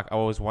pitch clock, I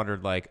always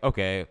wondered like,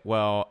 okay,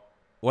 well,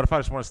 what if I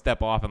just want to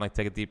step off and like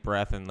take a deep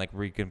breath and like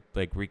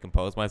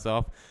recompose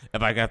myself?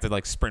 If I got to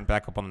like sprint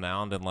back up on the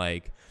mound and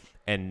like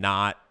and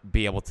not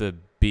be able to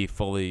be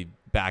fully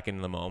back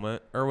in the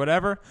moment or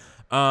whatever.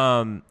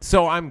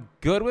 So I'm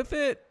good with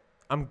it.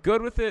 I'm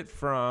good with it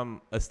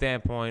from a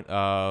standpoint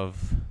of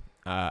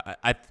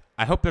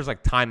I hope there's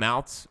like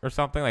timeouts or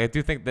something. Like I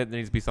do think that there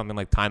needs to be something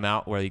like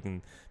timeout where you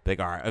can be like,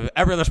 all right,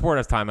 every other sport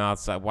has timeouts.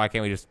 So why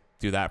can't we just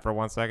do that for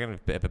 1 second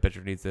if a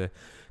pitcher needs to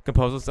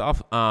compose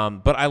himself?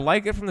 But I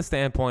like it from the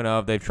standpoint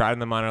of they've tried in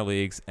the minor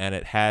leagues and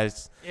it had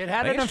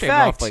an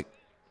effect. Like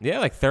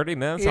 30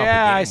 minutes. Yeah, off the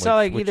game, I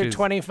saw which either is,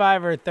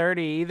 25 or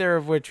 30, either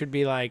of which would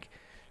be like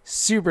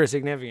super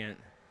significant.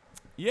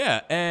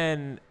 Yeah,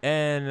 and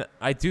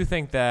I do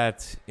think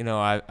that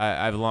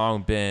I've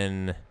long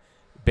been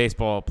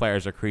baseball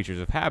players are creatures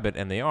of habit,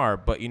 and they are.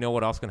 But you know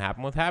what else can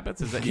happen with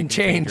habits is that you can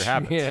change your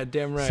habits. Yeah,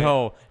 damn right.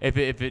 So if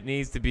it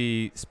needs to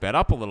be sped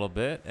up a little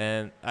bit,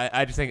 and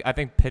I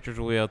think pitchers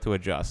will be able to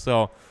adjust.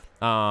 So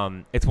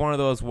it's one of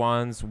those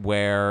ones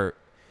where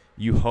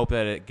you hope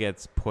that it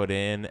gets put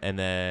in, and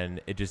then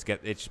it just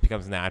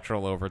becomes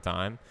natural over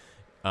time.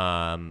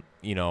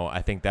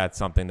 I think that's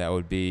something that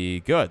would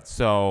be good.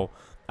 So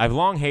I've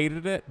long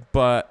hated it,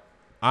 but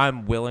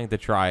I'm willing to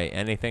try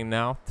anything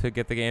now to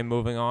get the game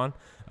moving on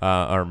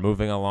or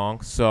moving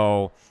along.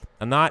 So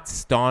I'm not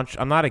staunch.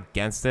 I'm not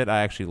against it.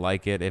 I actually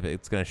like it if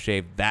it's going to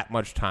shave that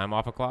much time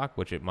off a clock,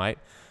 which it might.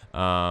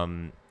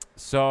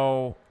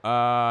 So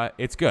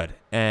it's good.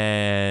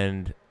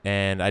 And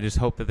I just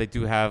hope that they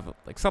do have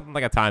like something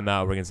like a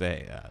timeout where we can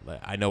say,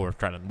 I know we're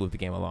trying to move the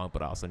game along,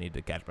 but I also need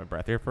to catch my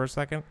breath here for a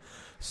second.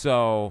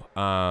 So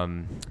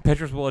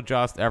pitchers will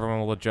adjust.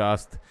 Everyone will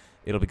adjust.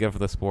 It'll be good for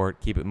the sport.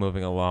 Keep it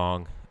moving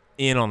along.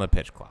 In on the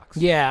pitch clocks.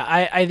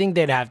 Yeah, I think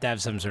they'd have to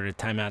have some sort of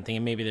timeout thing,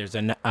 and maybe there's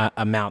an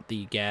amount that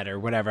you get or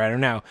whatever. I don't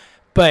know,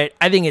 but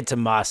I think it's a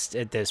must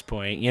at this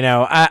point.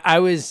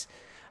 I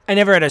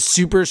never had a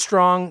super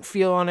strong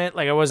feel on it.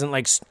 Like I wasn't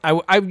like I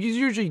was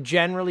usually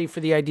generally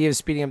for the idea of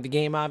speeding up the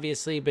game,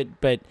 obviously,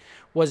 but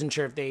wasn't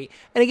sure if they.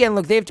 And again,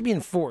 look, they have to be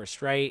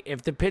enforced, right?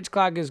 If the pitch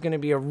clock is going to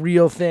be a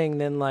real thing,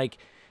 then like.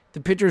 The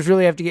pitchers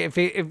really have to get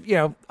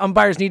if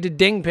umpires need to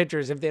ding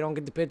pitchers if they don't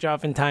get the pitch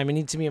off in time. It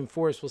needs to be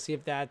enforced. We'll see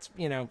if that's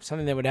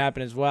something that would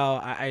happen as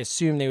well. I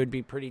assume they would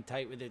be pretty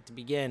tight with it to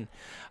begin.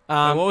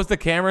 What was the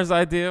camera's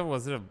idea?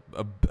 Was it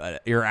a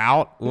you're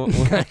out?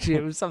 Actually,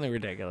 it was something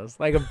ridiculous.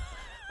 Like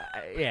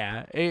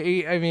yeah.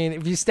 I mean,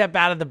 if you step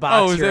out of the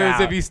box, you're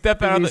out. If you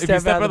step out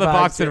of the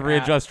box and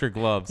readjust your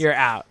gloves, you're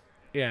out.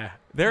 Yeah.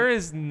 There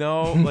is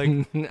no, like...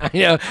 I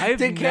know.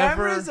 The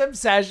camera's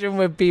obsession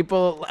with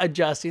people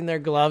adjusting their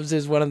gloves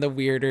is one of the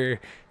weirder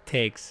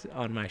takes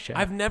on my show.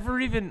 I've never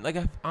even, like,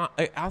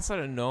 outside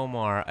of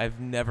Nomar, I've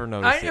never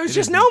noticed it. It was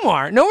just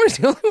Nomar. Nomar's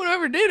the only one who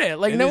ever did it.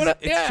 Like,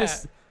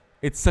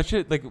 It's such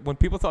a, like, when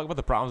people talk about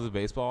the problems of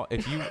baseball,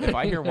 if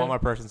I hear one more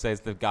person say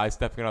it's the guy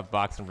stepping out of the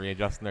box and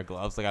readjusting their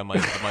gloves, like, I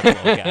might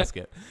blow a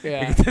gasket.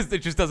 Yeah. It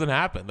just doesn't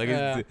happen.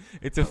 Like,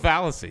 it's a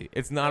fallacy.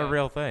 It's not a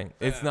real thing.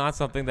 It's not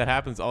something that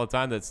happens all the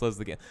time that slows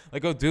the game.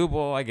 Like,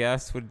 Odubel, I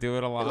guess, would do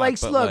it a lot.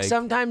 Like, look,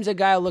 sometimes a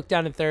guy will look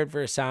down at third for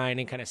a sign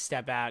and kind of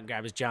step out and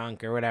grab his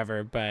junk or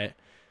whatever, but...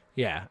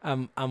 Yeah,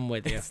 I'm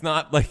with you. It's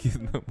not like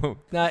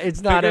no,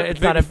 it's not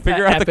a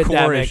figure out the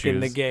core issues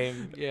in the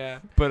game. Yeah,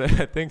 but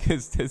I think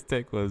his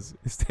take was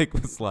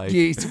like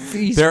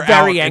he's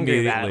very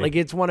angry about it. Like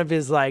it's one of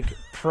his like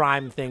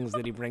prime things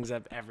that he brings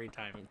up every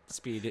time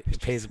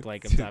pace of play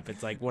comes up.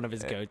 It's like one of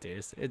his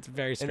go-tos. It's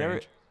very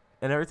strange.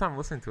 And every time I'm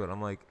listening to it,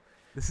 I'm like,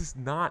 this is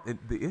not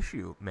the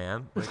issue,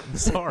 man. Like, I'm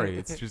sorry,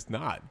 it's just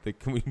not. Like,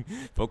 can we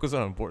focus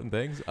on important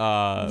things?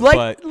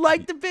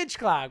 Like the pitch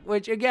clock,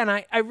 which again,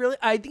 I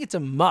think it's a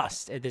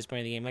must at this point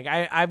in the game. Like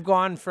I've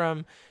gone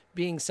from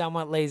being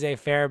somewhat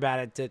laissez-faire about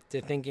it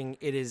to thinking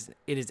it is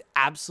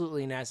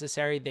absolutely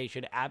necessary. They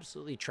should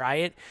absolutely try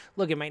it.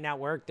 Look, it might not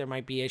work. There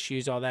might be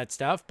issues, all that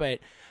stuff, but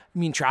I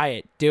mean, try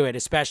it, do it,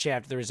 especially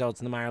after the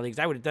results in the minor leagues.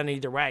 I would have done it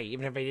either way.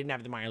 Even if I didn't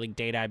have the minor league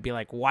data, I'd be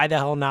like, why the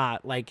hell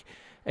not? Like,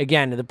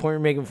 again, to the point we're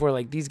making before,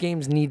 like, these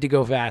games need to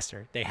go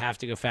faster. They have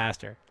to go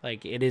faster.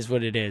 Like, it is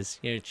what it is.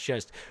 It's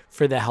just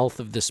for the health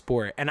of the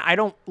sport. And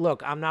I'm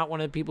not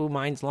one of the people who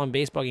minds long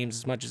baseball games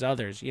as much as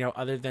others,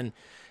 other than,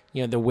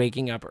 the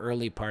waking up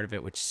early part of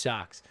it, which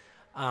sucks.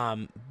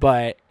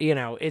 But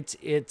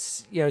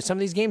it's some of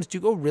these games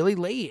do go really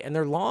late and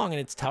they're long and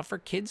it's tough for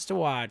kids to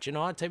watch and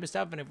all that type of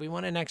stuff. And if we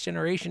want a next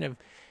generation of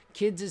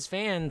kids as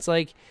fans,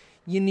 like,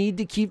 you need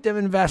to keep them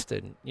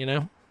invested,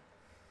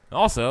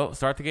 Also,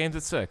 start the games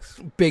at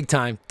 6. Big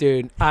time,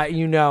 dude. I'm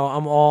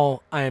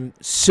so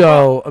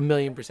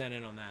 1,000,000%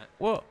 in on that.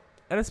 Well,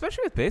 and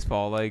especially with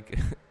baseball, like,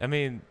 I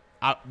mean,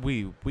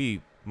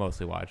 we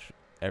mostly watch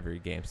every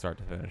game start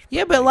to finish.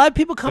 Yeah, but a lot of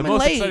people come in late.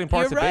 The most exciting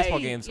parts You're of baseball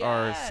right. games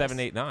are 7,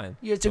 8, 9.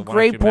 Yeah, it's a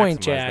great point,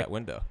 Jack. Jack. That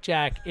window.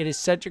 Jack, it is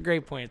such a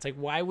great point. It's like,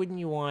 why wouldn't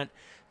you want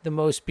the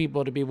most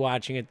people to be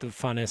watching at the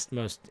funnest,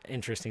 most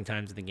interesting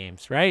times of the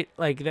games, right?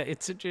 Like,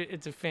 it's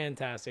a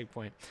fantastic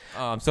point.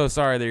 I'm so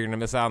sorry that you're gonna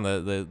miss out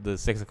on the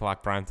 6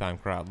 o'clock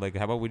primetime crowd. Like,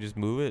 how about we just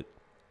move it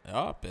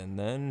up and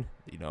then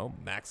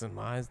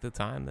maximize the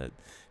time that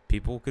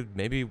people could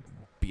maybe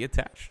be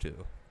attached to?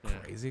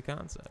 Crazy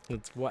concept.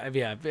 It's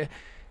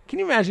Can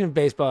you imagine if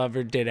baseball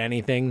ever did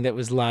anything that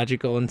was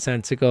logical and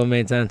sensical and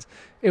made sense?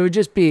 It would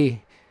just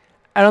be,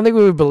 I don't think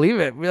we would believe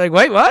it. We'd be like,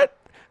 wait, what?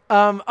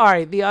 All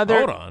right, the other.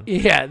 Hold on.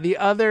 Yeah, the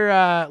other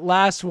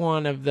last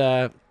one of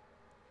the,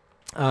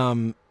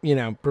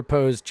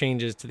 proposed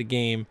changes to the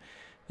game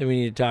that we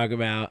need to talk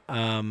about.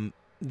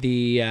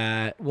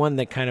 The one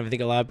that kind of I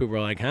think a lot of people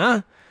were like,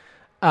 huh?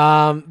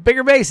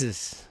 Bigger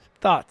bases.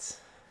 Thoughts?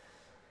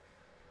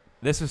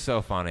 This was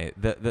so funny.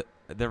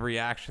 The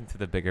reaction to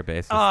the bigger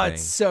bases thing.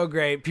 It's so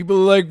great. People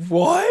are like,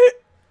 what?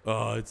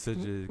 Oh, it's such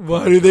a.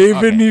 Why do they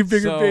even need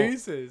bigger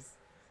bases?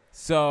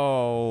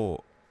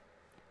 So,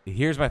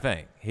 here's my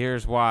thing.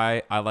 Here's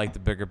why I like the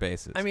bigger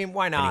bases. I mean,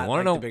 why not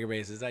wanna like know, the bigger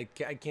bases? I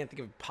can't think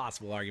of a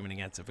possible argument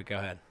against it, but go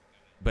ahead.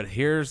 But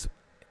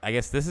I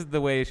guess this is the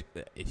way,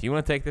 if you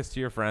want to take this to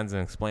your friends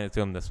and explain it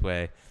to them this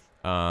way,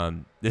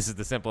 this is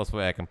the simplest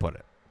way I can put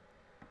it.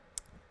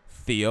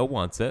 Theo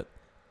wants it.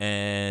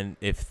 And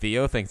if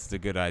Theo thinks it's a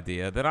good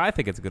idea, then I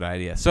think it's a good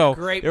idea. So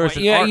great point.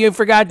 You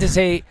forgot to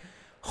say,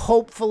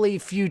 hopefully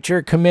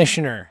future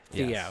commissioner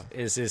Theo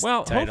is his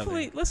title.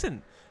 Hopefully,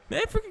 listen,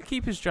 Manfred can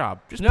keep his job.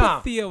 Just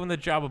put Theo in the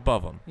job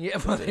above him. Yeah,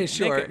 well,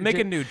 sure. Make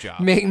a new job.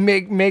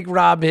 Make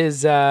Rob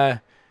his. Yeah.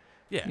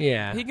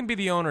 He can be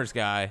the owner's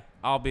guy.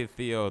 I'll be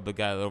Theo, the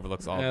guy that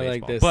overlooks all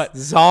baseball. Like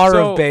this czar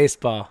of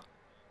baseball.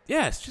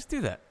 Yes, just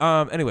do that.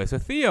 Anyway, so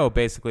Theo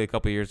basically a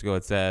couple of years ago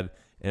had said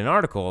in an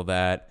article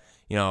that,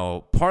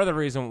 part of the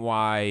reason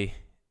why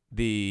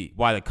the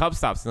Cubs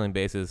stopped stealing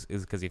bases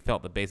is because he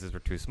felt the bases were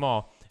too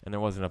small and there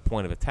wasn't a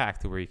point of attack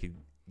to where you could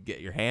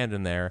get your hand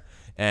in there,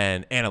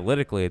 and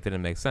analytically it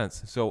didn't make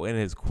sense. So in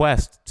his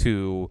quest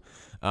to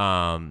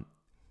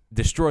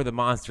destroy the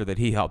monster that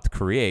he helped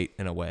create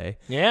in a way,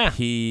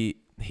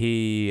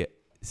 he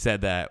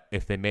said that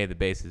if they made the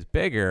bases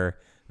bigger,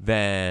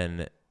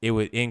 then it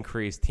would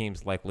increase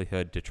teams'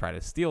 likelihood to try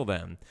to steal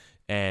them.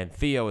 And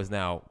Theo is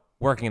now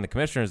working in the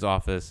commissioner's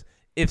office.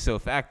 If so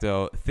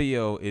facto,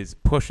 Theo is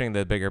pushing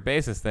the bigger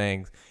bases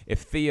things.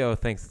 If Theo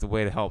thinks it's a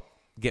way to help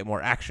get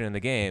more action in the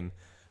game,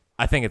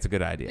 I think it's a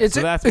good idea. It's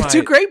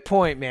a great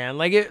point, man.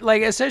 Like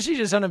especially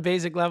just on a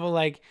basic level,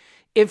 like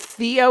if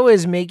Theo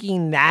is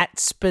making that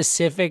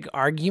specific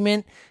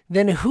argument,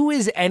 then who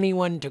is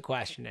anyone to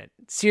question it?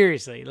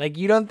 Seriously, like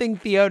you don't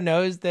think Theo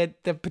knows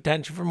that the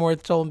potential for more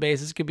stolen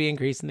bases could be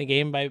increased in the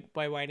game by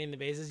widening the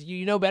bases?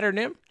 You know better than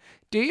him,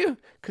 do you?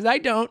 Because I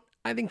don't.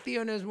 I think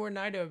Theo knows more than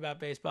I do about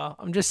baseball.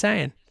 I'm just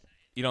saying.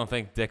 You don't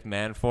think Dick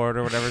Manford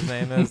or whatever his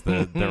name is,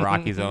 the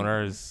Rockies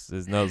owner,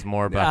 knows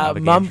more about how the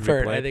game should be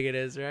Mumford, played? I think it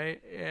is,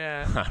 right?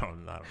 Yeah. I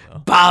don't know.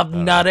 Bob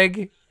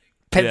Nuttig.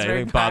 Pittsburgh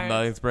you think Bob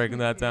Nuttig's breaking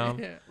that down?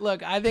 Yeah.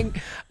 Look, I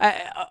think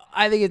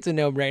it's a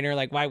no-brainer.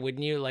 Like, why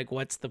wouldn't you? Like,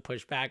 what's the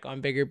pushback on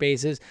bigger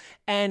bases?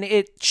 And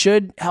it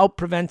should help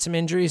prevent some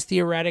injuries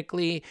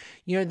theoretically.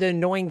 The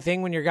annoying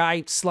thing when your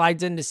guy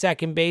slides into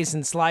second base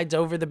and slides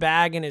over the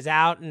bag and is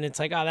out, and it's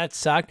like, oh, that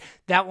sucked.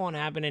 That won't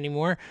happen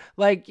anymore.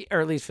 Like, or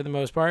at least for the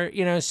most part.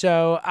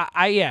 So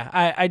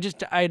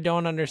I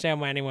don't understand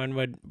why anyone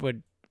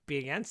would be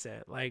against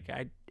it. Like,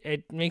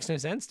 it makes no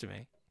sense to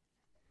me.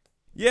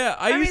 Yeah,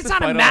 I mean, it's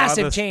not a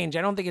massive change.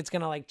 I don't think it's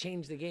gonna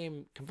change the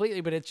game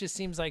completely, but it just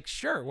seems like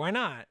sure, why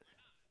not?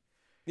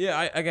 Yeah,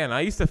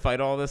 I used to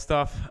fight all this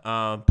stuff,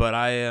 but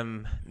I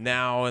am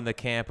now in the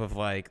camp of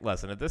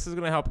listen, if this is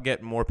gonna help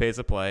get more pace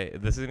of play,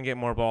 if this is gonna get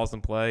more balls in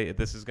play, if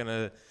this is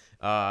gonna,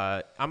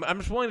 I'm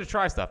just willing to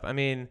try stuff. I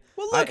mean,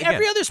 well, look,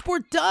 every other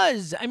sport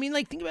does. I mean,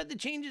 think about the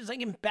changes,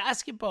 in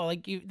basketball,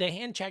 the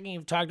hand checking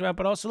you've talked about,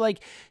 but also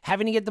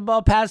having to get the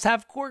ball past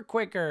half court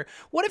quicker.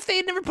 What if they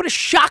had never put a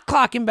shot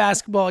clock in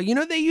basketball?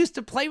 They used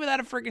to play without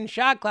a freaking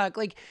shot clock.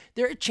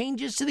 There are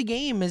changes to the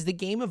game as the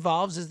game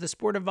evolves, as the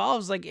sport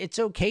evolves. It's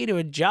okay to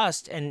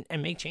adjust and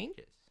make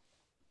changes.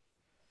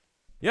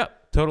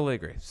 Yep, totally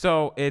agree.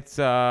 So it's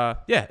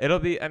it'll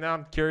be, and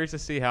I'm curious to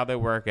see how they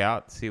work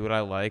out, see what I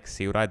like,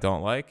 see what I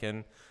don't like,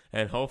 and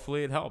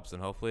hopefully it helps,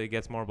 and hopefully it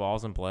gets more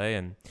balls in play.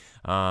 And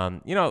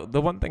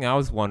the one thing I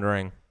was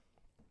wondering,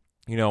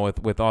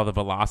 with all the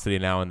velocity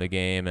now in the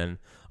game and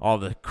all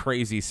the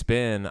crazy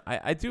spin,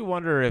 I do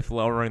wonder if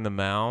lowering the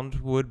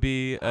mound would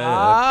be a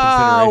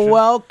consideration.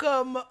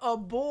 Welcome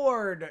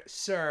aboard,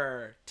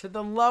 sir, to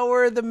the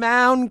Lower the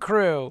Mound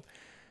crew.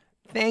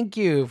 Thank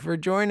you for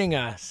joining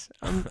us.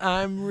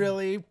 I'm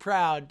really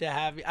proud to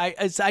have you.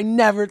 I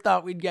never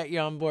thought we'd get you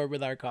on board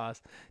with our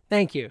cause.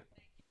 Thank you.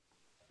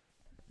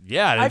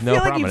 Yeah, I feel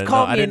like you've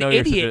called me an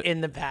idiot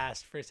in the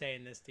past for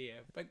saying this to you.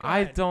 But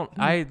I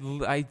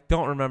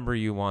don't remember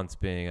you once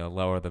being a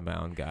lower the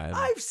mound guy.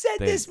 I've said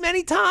this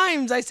many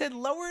times. I said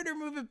lower it or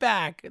move it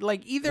back,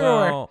 either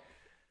or.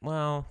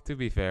 Well, to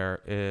be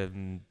fair,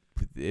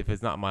 if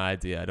it's not my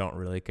idea, I don't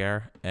really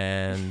care.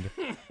 And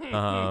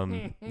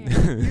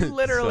you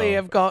literally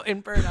have called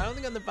in person. I don't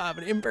think on the pod,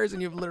 but in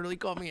person, you've literally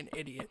called me an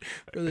idiot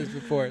for this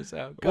before.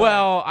 So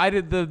I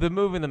did the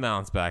moving the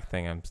mounds back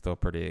thing. I'm still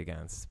pretty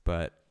against,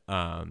 but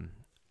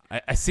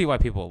I see why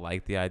people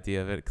like the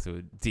idea of it because it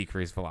would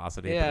decrease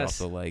velocity, but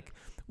also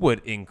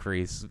would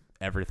increase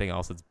everything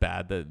else that's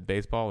bad that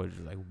baseball, which is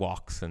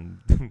walks and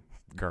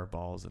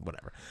curveballs and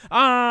whatever.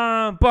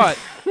 But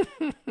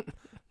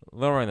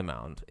lowering the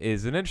mound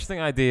is an interesting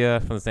idea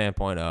from the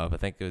standpoint of I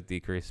think it would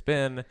decrease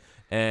spin,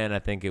 and I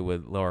think it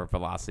would lower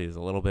velocities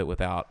a little bit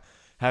without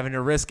having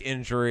to risk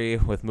injury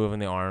with moving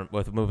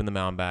the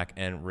mound back,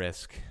 and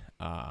risk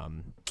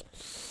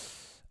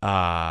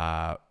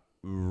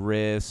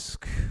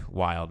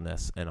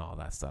wildness and all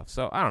that stuff.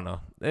 So I don't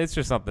know. It's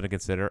just something to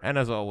consider. And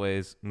as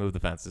always, move the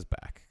fences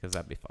back because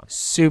that'd be fun.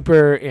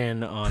 Super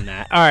in on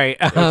that. All right.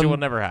 Which will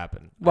never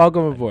happen.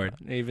 Welcome aboard,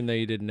 even though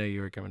you didn't know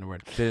you were coming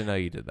aboard. Didn't know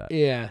you did that.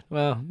 Yeah.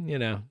 Well,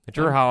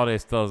 Drew Holiday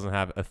still doesn't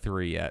have a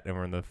 3 yet, and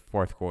we're in the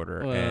fourth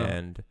quarter. Well.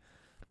 And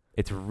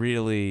it's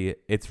really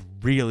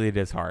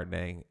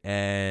disheartening.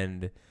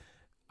 And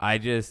I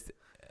just,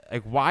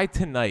 like, why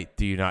tonight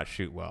do you not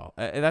shoot well?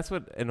 That's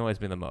what annoys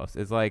me the most.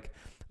 It's like,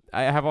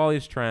 I have all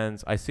these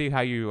trends. I see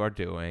how you are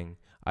doing.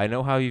 I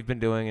know how you've been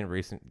doing in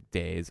recent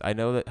days. I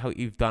know that how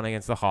you've done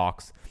against the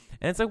Hawks.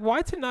 And it's like,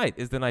 why tonight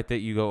is the night that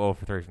you go 0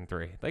 for 3 from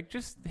 3? Like,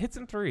 just hit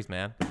some threes,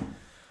 man.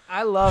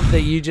 I love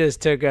that you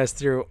just took us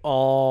through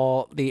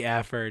all the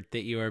effort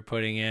that you are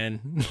putting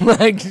in,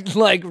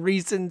 like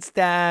recent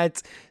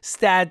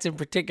stats in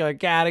particular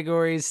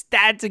categories,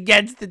 stats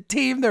against the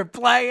team they're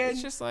playing.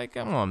 It's just like,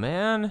 come on,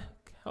 man.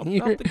 Help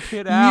the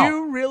kid out.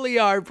 You really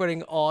are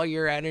putting all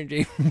your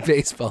energy from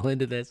baseball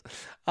into this.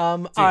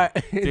 Dude,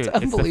 it's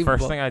unbelievable. It's the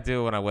first thing I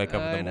do when I wake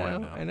up in the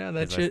morning. I know.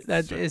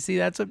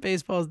 That's what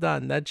baseball's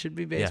done. That should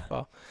be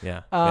baseball.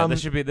 Yeah.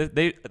 This should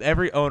be.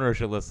 Every owner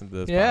should listen to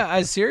this.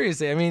 Yeah,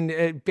 seriously. I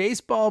mean,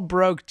 baseball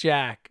broke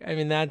Jack. I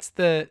mean, that's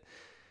the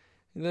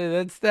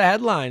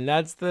headline.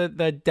 That's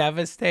the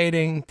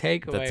devastating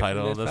takeaway. The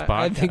title of this podcast.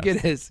 I think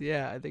it is.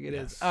 Yeah, I think it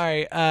is. All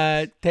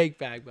right, take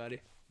back,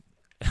 buddy.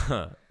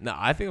 No,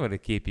 I think I'm going to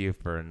keep you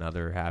for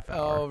another half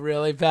hour. Oh,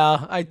 really,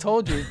 pal? I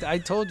told you,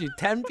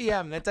 10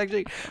 p.m. That's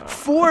actually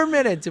 4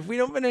 minutes. If we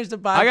don't finish the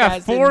podcast, I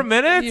got 4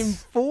 minutes? In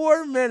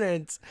 4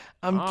 minutes,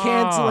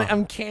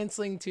 I'm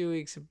canceling 2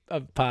 weeks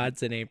of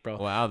pods in April.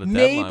 Wow, the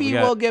Maybe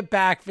we'll get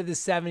back for the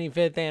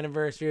 75th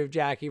anniversary of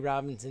Jackie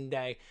Robinson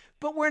Day,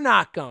 but we're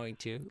not going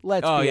to.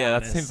 Let's be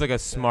honest. That seems like a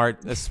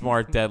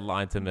smart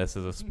deadline to miss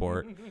as a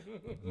sport.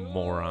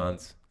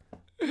 Morons.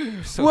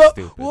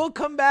 Stupid. We'll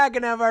come back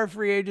and have our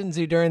free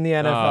agency during the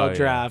NFL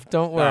draft.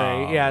 Don't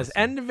worry. Yes,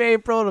 end of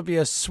April. It'll be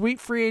a sweet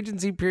free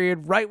agency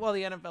period right while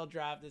the NFL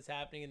draft is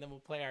happening, and then we'll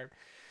play our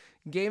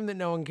game that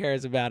no one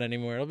cares about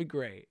anymore. It'll be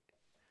great.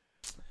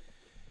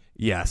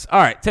 Yes. All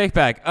right, take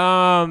back.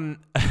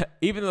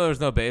 Even though there's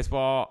no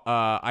baseball,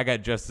 I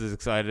got just as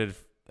excited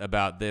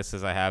about this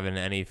as I have in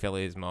any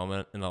Phillies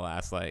moment in the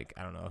last,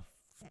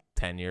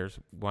 10 years.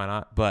 Why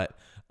not? But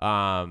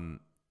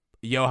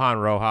Johan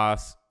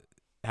Rojas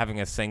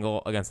having a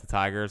single against the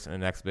Tigers in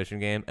an exhibition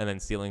game, and then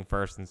stealing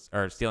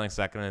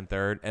second and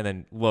third, and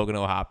then Logan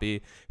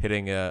O'Hoppe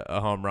hitting a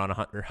home run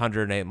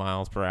 108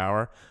 miles per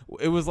hour.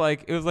 It was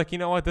like, you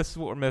know what? This is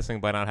what we're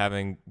missing by not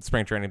having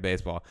spring training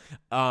baseball.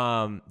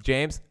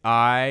 James,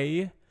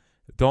 I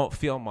don't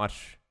feel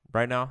much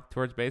right now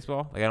towards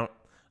baseball. Like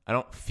I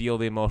don't feel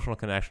the emotional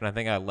connection. I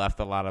think I left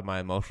a lot of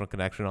my emotional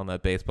connection on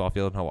that baseball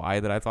field in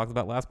Hawaii that I talked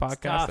about last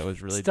podcast. That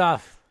was really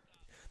tough.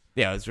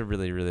 Yeah, it was a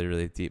really, really,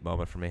 really deep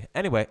moment for me.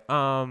 Anyway,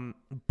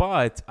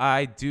 but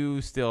I do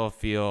still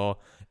feel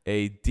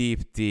a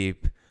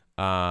deep,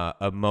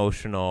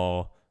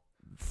 emotional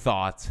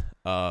thought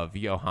of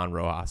Johan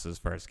Rojas'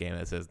 first game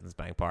at Citizens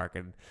Bank Park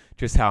and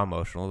just how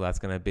emotional that's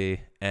going to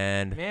be.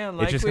 And man,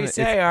 like we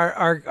say,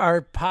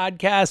 our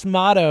podcast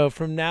motto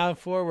from now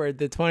forward,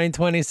 the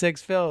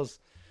 2026 Phils,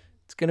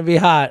 it's going to be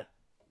hot.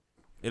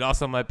 It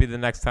also might be the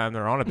next time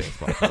they're on a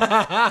baseball field.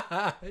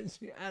 Yeah,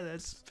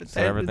 that's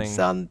everything's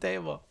on the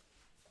table.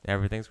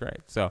 Everything's great.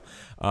 So,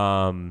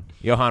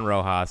 Johan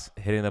Rojas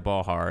hitting the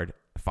ball hard,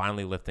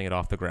 finally lifting it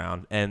off the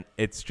ground. And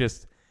it's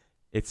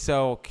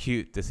so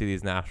cute to see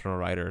these national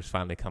writers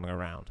finally coming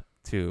around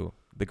to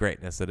the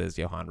greatness that is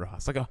Johan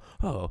Rojas. Like,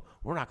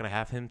 we're not going to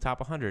have him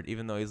top 100,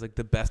 even though he's like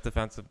the best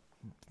defensive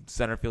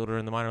center fielder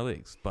in the minor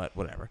leagues. But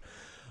whatever.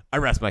 I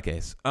rest my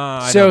case.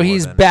 So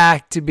he's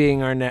back to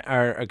being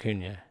our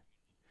Acuna.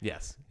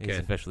 Yes, he's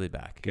officially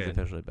back. Good. He's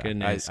officially back. Good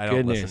news. I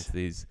don't listen to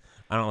these.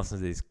 I don't listen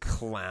to these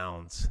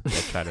clowns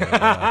that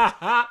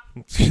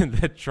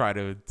try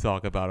to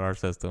talk about our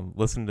system.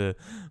 Listen to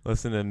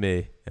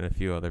me and a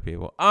few other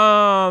people. So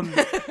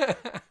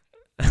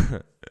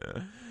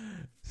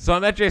I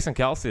met Jason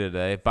Kelce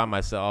today by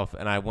myself,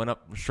 and I went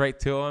up straight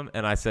to him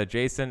and I said,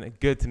 "Jason,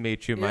 good to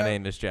meet you. My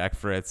name is Jack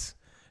Fritz,"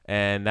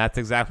 and that's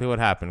exactly what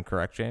happened.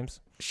 Correct,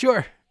 James?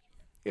 Sure.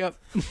 Yep.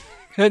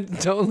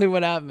 Totally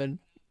what happened.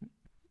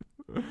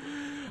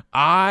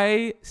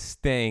 I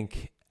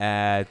stink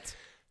at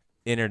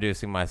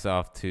introducing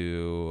myself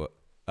to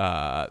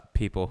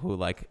people who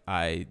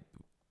I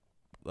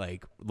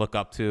look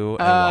up to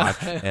and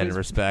watch and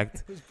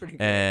respect.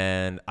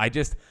 And I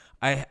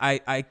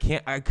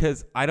can't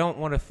because I don't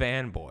want to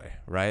fanboy,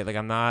 right? Like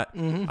I'm not.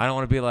 Mm-hmm. I don't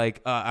want to be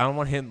like. I don't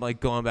want him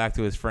going back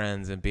to his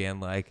friends and being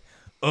like,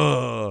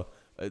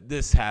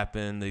 this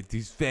happened.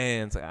 These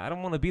fans. I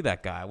don't want to be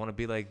that guy. I want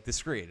to be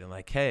discreet and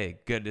hey,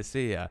 good to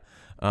see ya.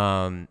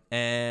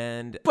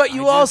 But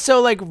you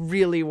also like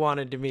really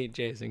wanted to meet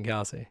Jason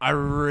Kelce. I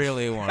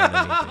really wanted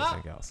to meet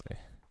Jason Kelce.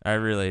 I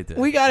really did.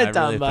 We got it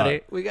done,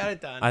 buddy. We got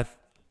it done. I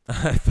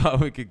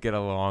thought we could get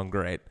along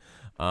great.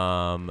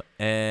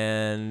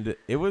 And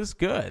it was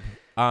good.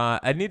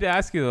 I need to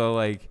ask you though,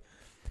 like,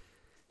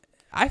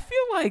 I feel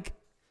like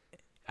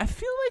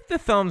the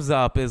thumbs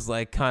up is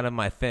like kind of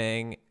my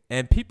thing,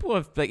 and people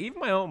have like, even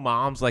my own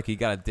mom's like, you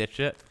gotta ditch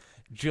it.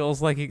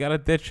 Jill's like, you gotta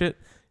ditch it,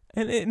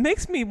 and it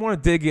makes me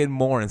want to dig in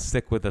more and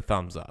stick with the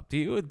thumbs up. Do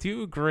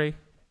you agree?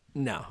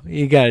 No,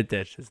 you gotta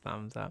ditch his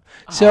thumbs up.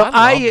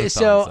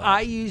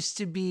 I used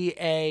to be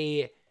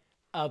a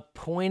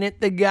point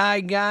at the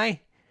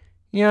guy.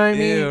 You know what I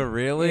mean? Ew,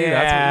 really? Yeah,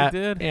 That's what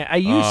you did? Yeah, I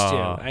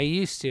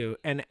used to.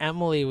 And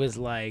Emily was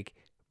like,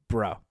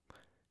 bro,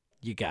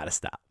 you got to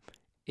stop.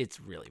 It's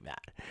really bad.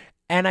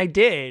 And I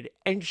did.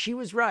 And she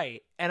was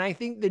right. And I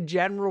think the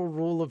general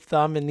rule of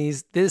thumb in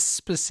this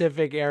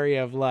specific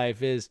area of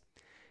life is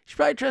you should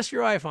probably trust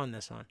your wife on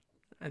this one.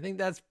 I think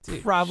that's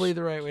probably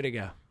the right way to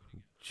go.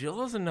 Jill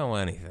doesn't know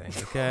anything,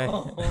 okay?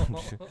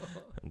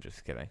 I'm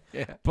just kidding.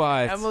 Yeah.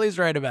 But Emily's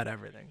right about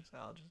everything. So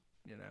I'll just,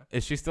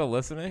 is she still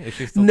listening? Is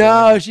she still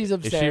No, she's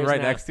upstairs. Is she right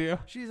now. next to you?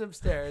 She's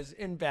upstairs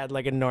in bed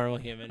like a normal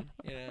human.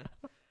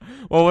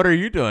 Well, what are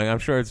you doing? I'm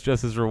sure it's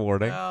just as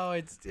rewarding. Oh,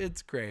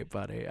 it's great,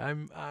 buddy.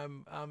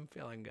 I'm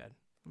feeling good.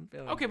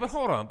 Okay, but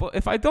hold on. But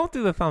if I don't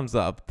do the thumbs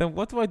up, then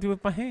what do I do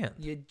with my hand?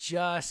 You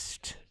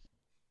just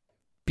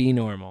be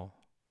normal.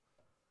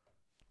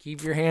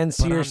 Keep your hands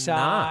to your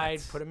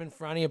side. Put them in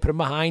front of you. Put them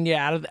behind you,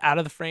 out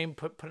of the frame.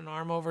 Put an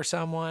arm over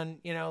someone.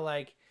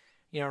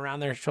 Around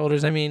their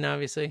shoulders. I mean,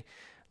 obviously.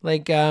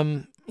 Like,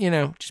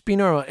 just be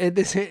normal.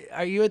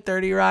 Are you a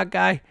 30 Rock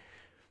guy?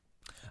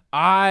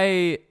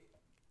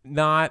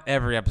 Not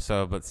every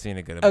episode, but seen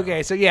a good amount.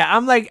 Okay, so yeah,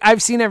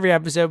 I've seen every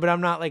episode, but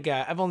I'm not like,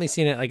 I've only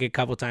seen it like a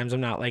couple times.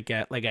 I'm not like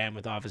I am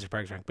with Office or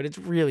Parks and Rec, but it's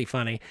really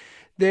funny.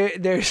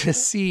 There's a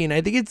scene,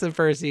 I think it's the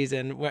first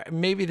season,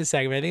 maybe the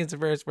second, but I think it's the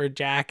first, where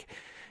Jack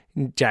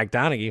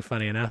Donaghy,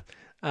 funny enough,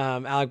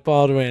 Alec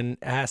Baldwin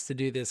has to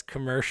do this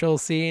commercial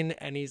scene,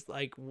 and he's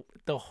like,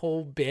 the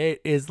whole bit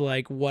is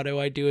like, what do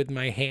I do with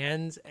my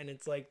hands? And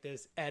it's like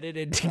this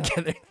edited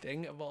together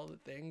thing of all the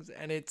things,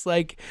 and it's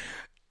like,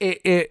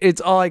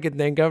 it's all I can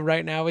think of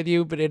right now with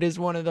you, but it is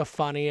one of the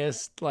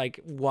funniest, like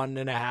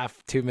 1.5,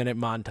 2 minute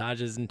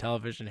montages in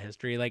television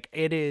history. Like,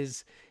 it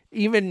is.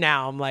 Even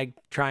now, I'm like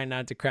trying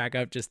not to crack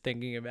up just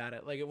thinking about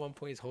it. Like, at one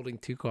point, he's holding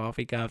 2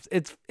 coffee cups.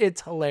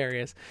 It's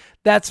hilarious.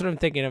 That's what I'm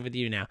thinking of with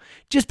you now.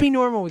 Just be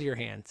normal with your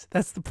hands.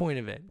 That's the point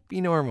of it. Be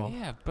normal.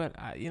 Yeah, but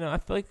I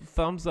feel like the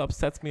thumbs up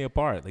sets me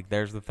apart. Like,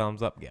 there's the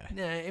thumbs up guy.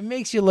 Nah, it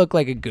makes you look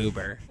like a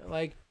goober.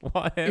 Like,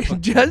 what?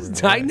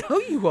 I know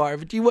you are,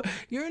 but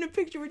you're in a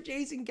picture with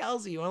Jason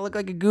Kelce. You want to look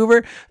like a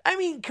goober? I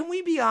mean, can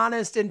we be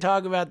honest and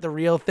talk about the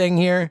real thing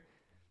here?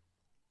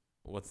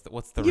 What's the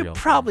real? You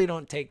probably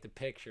don't take the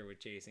picture with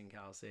Jason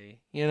Kelce.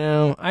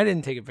 I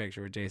didn't take a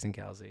picture with Jason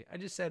Kelce. I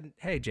just said,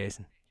 "Hey,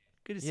 Jason,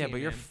 good to see you." Yeah,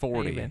 but you're man.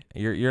 40.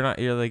 You're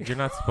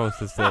not supposed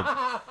to say.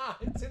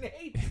 It's an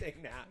age thing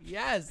now.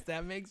 Yes,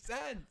 that makes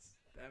sense.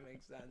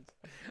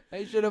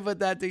 I should have put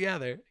that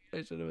together.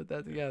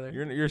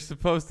 You're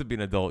supposed to be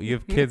an adult. You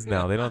have kids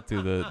now. They don't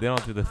do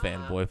the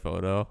fanboy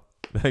photo.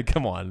 Like,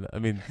 come on. I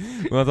mean,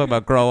 we want to talk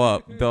about grow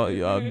up.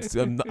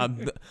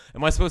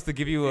 Am I supposed to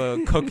give you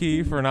a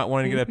cookie for not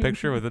wanting to get a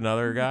picture with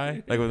another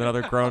guy, like with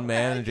another grown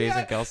man and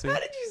Jason Kelce? How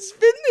did you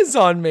spin this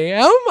on me?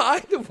 How am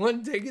I the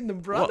one taking the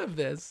brunt of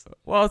this?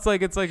 Well, it's like,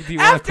 do you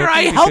want a cookie? After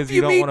I help because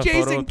you don't meet want a photo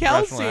Jason with a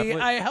professional Kelce,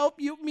 athlete? I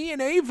help you, me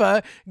and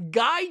Ava,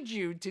 guide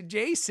you to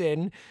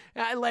Jason.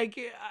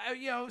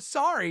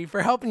 Sorry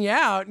for helping you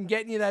out and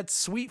getting you that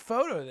sweet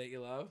photo that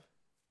you love.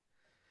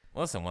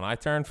 Listen, when I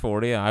turn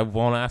 40, I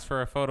won't ask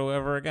for a photo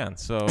ever again.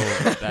 So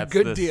that's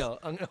good deal.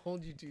 I'm gonna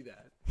hold you to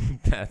that.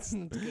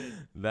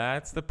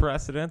 That's the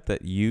precedent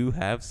that you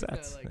have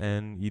set,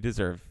 and you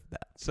deserve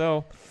that.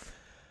 So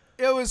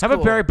it was. How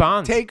about Barry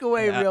Bonds?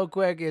 Takeaway real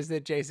quick is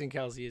that Jason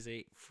Kelce is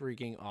a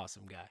freaking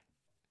awesome guy.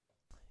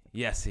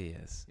 Yes, he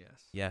is.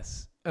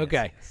 Yes.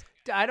 Okay. Yes,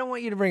 I don't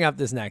want you to bring up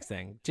this next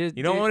thing.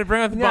 You don't want to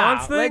bring up the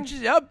Bonds thing?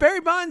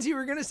 Barry Bonds, you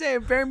were going to say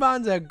Barry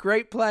Bonds is a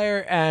great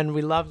player, and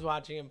we loved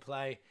watching him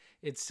play.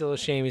 It's still a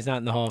shame he's not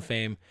in the Hall of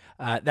Fame.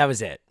 That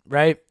was it,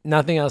 right?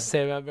 Nothing else to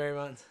say about Barry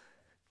Bonds?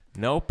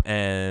 Nope.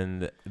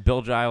 And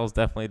Bill Giles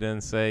definitely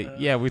didn't say,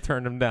 yeah, we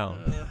turned him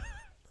down.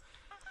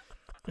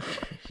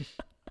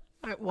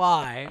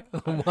 Why?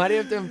 Why do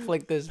you have to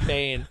inflict this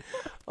pain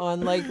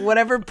on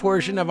whatever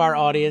portion of our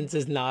audience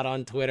is not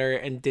on Twitter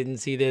and didn't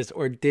see this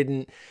or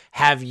didn't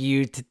have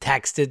you to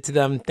text it to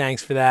them?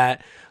 Thanks for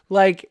that.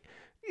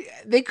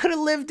 They could have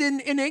lived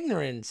in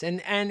ignorance.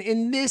 And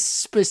in this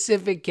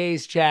specific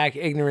case, Jack,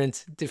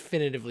 ignorance,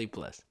 definitively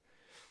bliss.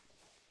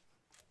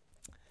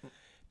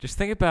 Just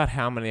think about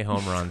how many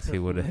home runs he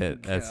would have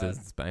hit at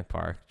Citizens Bank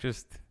Park.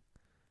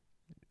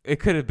 It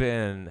could have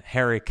been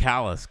Harry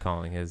Kalas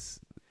calling his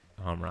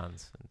home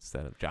runs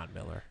instead of John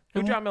Miller.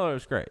 John Miller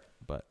was great,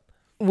 but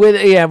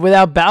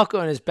without Balco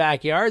in his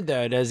backyard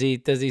though, does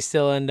he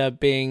still end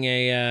up being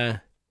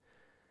a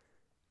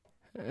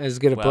as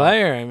good a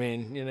player. I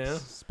mean,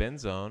 Spin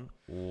zone.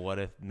 What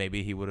if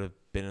maybe he would have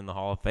been in the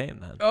Hall of Fame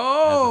then?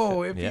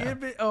 Oh, if he had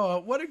been. Oh,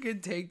 what a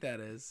good take that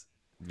is.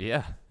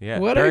 Yeah.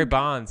 Barry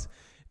Bonds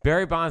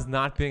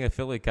not being a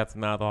Philly cuts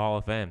him out of the Hall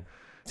of Fame.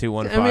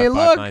 215. I mean,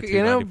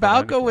 look,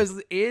 Balco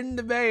was in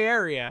the Bay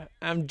Area.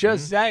 I'm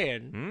just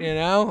saying,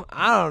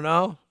 I don't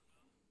know.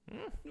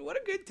 What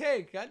a good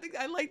take.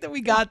 I like that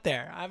we got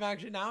there.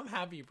 I'm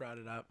happy you brought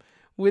it up.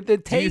 With the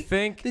take, do you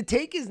think the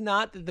take is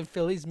not that the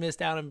Phillies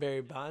missed out on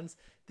Barry Bonds.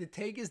 The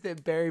take is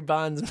that Barry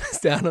Bonds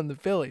missed out on the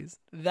Phillies.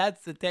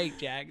 That's the take,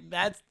 Jack.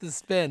 That's the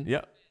spin.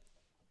 Yep.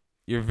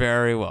 You're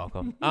very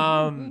welcome.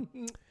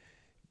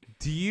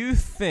 Do you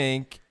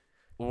think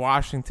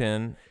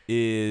Washington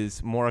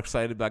is more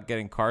excited about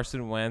getting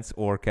Carson Wentz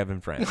or Kevin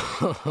Franzen?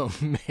 Oh,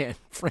 man.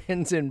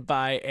 Franzen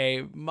by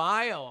a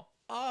mile.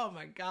 Oh,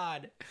 my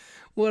God.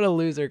 What a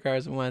loser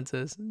Carson Wentz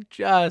is.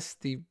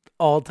 Just the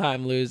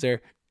all-time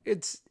loser.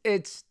 It's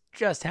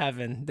just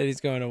heaven that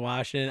he's going to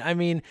Washington. I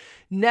mean,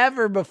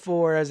 never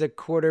before has a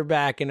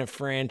quarterback in a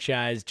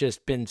franchise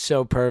just been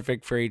so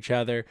perfect for each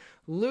other.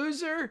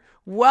 Loser,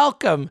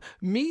 welcome.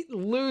 Meet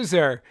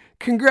loser.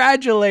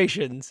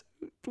 Congratulations.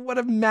 What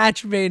a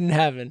match made in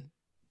heaven.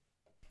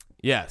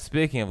 Yeah,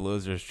 speaking of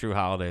losers, Drew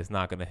Holiday is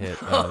not going to hit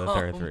the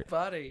 33.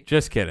 Buddy.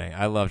 Just kidding.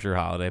 I love Drew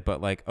Holiday,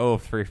 but 0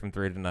 of 3 from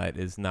 3 tonight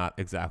is not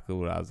exactly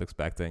what I was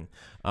expecting.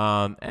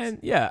 And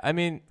yeah, I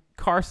mean,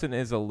 Carson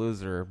is a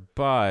loser,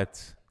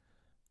 but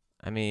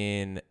I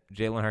mean,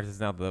 Jalen Hurts is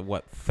now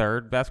the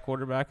third best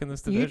quarterback in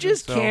this division. You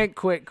just can't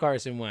quit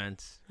Carson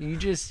Wentz.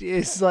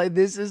 It's like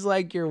this is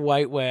like your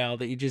white whale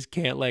that you just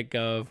can't let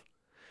go of.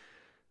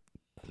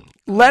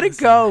 Let it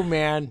go,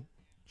 man.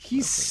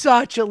 He's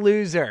such a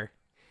loser.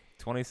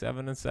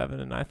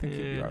 27-7, and I think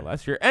you are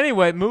last year.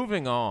 Anyway,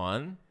 moving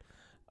on.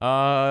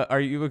 Are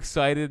you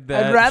excited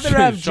that I'd rather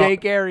have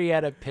Jake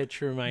Arrieta pitch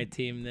for my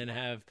team than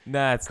have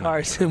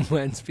Carson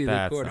Wentz be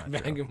the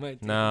quarterback of my team?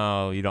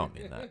 No, you don't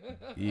mean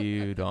that.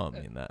 You don't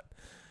mean that.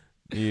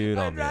 You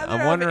don't I'd mean rather that. I'm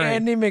have wondering.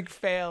 Andy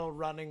McPhail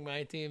running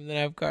my team than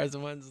have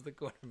Carson Wentz as the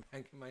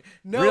quarterback of my team.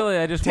 No, really,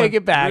 I just take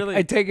it back. Really?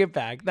 I take it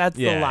back. That's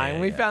the line.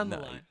 We found the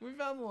No. line. We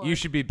found the line. You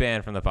should be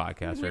banned from the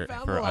podcast. We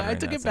found for the line. I uttering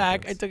took that it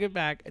back. sentence. I took it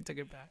back. I took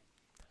it back.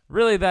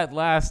 Really, that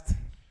last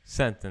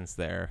sentence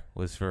there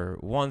was for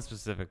one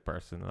specific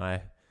person, and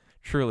I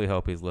truly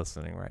hope he's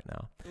listening right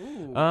now.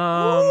 Ooh,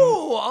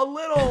 a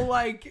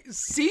little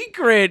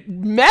secret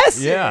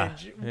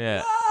message.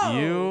 Yeah.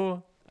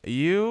 Whoa.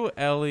 You,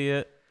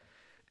 Elliot.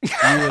 You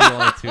are the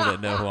only two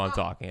that know who I'm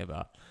talking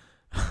about.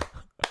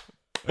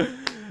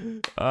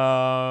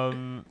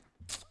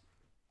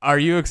 Are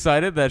you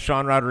excited that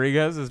Sean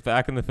Rodriguez is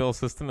back in the Phil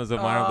system as a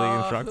minor league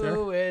instructor?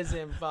 Who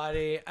isn't,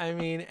 buddy? I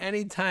mean,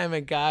 anytime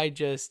a guy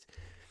just,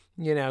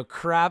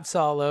 craps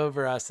all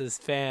over us as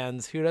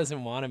fans, who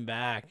doesn't want him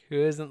back? Who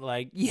isn't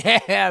like,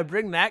 yeah,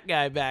 bring that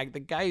guy back, the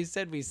guy who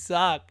said we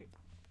suck.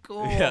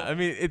 Cool. Yeah, I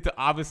mean, it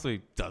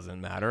obviously doesn't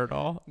matter at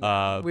all.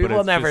 We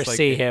will never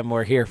see him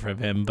or hear from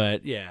him,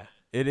 but yeah.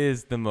 It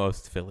is the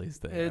most Phillies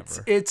thing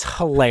ever. It's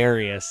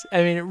hilarious.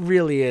 I mean, it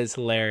really is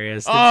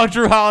hilarious. Oh,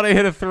 Drew Holiday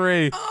hit a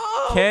 3.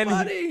 Oh,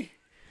 buddy.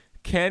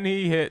 Can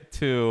he hit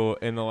 2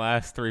 in the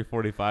last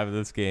 3:45 of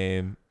this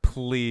game?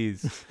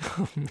 Please.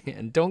 Oh,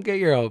 man, don't get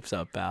your hopes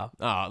up, pal.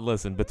 Oh,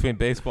 listen, between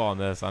baseball and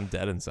this, I'm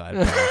dead inside.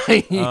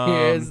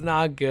 It's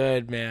not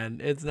good,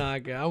 man. It's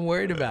not good. I'm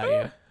worried about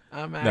you.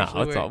 I'm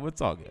actually worried.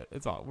 It's all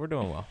good. We're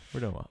doing well.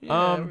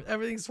 Yeah,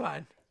 everything's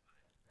fine.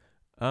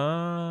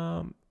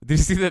 Did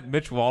you see that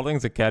Mitch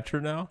Walding's a catcher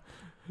now?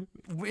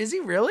 Is he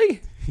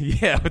really?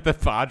 Yeah, with the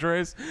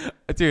Padres.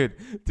 Dude,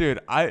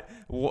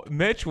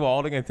 Mitch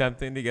Walding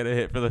attempting to get a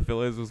hit for the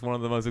Phillies was one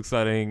of the most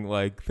exciting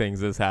things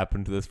that's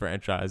happened to this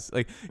franchise.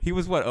 He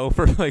was 0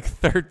 for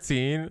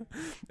 13,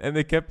 and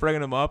they kept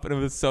bringing him up, and it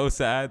was so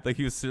sad.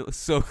 He was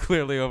so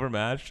clearly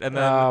overmatched. And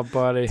then, oh,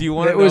 buddy, do you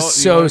want to? It was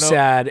so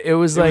sad. It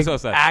was so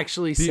sad.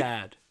 Actually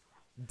sad.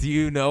 Do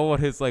you know what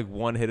his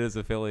one hit as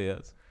a Philly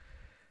is?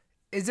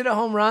 Is it a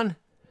home run?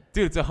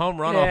 Dude, it's a home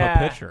run off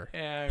a pitcher.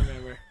 Yeah, I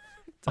remember.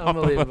 It's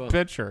unbelievable. Off a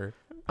pitcher.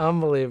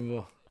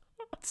 Unbelievable.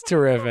 It's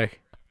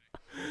terrific.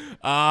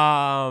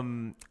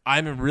 I'm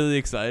really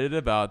excited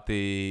about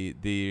the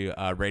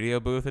radio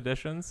booth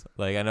editions.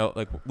 I know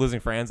losing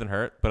Franzen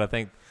hurt, but I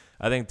think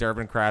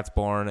Durbin,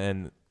 Kratzborn,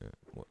 and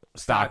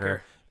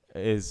Stocker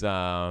is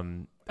I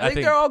think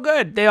they're all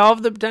good. They all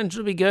have the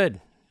potential to be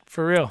good.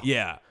 For real.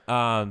 Yeah.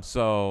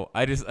 So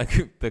I just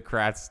the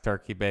Kratz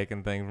turkey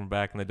bacon thing from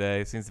back in the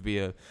day. Seems to be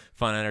a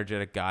fun,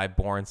 energetic guy.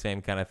 Bourne,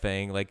 same kind of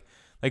thing. Like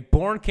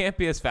Bourne can't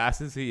be as fast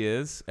as he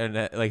is, and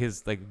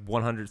his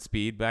 100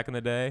 speed back in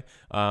the day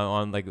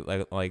on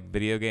like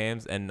video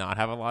games, and not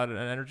have a lot of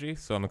energy.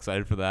 So I'm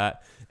excited for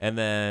that. And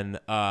then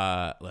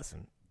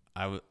listen,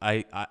 I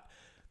all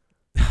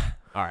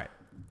right.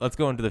 Let's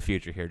go into the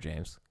future here,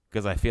 James,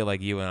 because I feel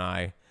like you and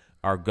I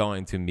are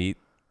going to meet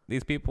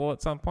these people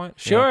at some point.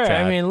 Sure.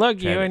 Chad, I mean, look,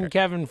 Chad you and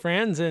Kevin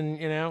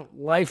Franzen,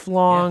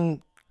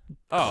 lifelong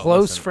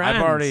close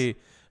friends.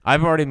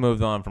 I've already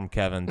moved on from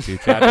Kevin to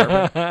Chad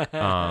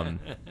Durbin.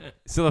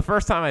 So the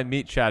first time I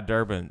meet Chad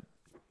Durbin,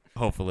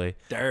 hopefully.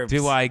 Derbs.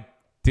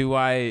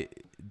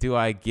 Do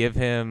I give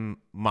him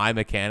my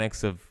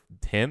mechanics of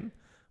him?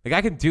 Like,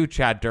 I can do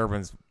Chad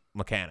Durbin's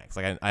mechanics.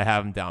 Like, I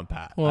have him down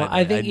pat. Well,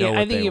 I think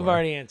you've were.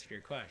 already answered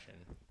your question.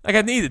 Like,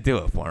 I need to do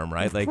it for him,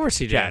 right? Of course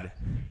you do.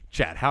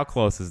 Chad, how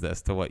close is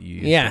this to what you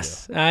used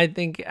Yes, to do? I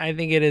think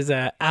it is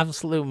an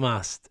absolute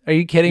must. Are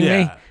you kidding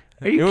me?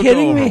 Are It you would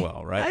kidding go over me?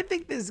 well, right? I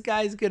think this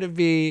guy's gonna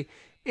be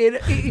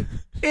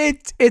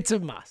it's a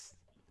must.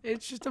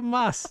 It's just a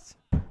must.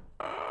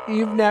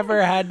 You've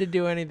never had to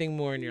do anything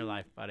more in your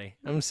life, buddy.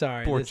 I'm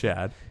sorry. Poor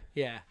Chad.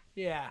 Yeah,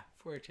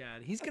 poor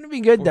Chad. He's gonna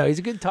be good though. He's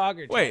a good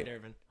talker, Wait. Chad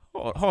Durbin.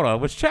 Hold on.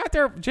 Was Chad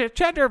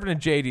Durbin and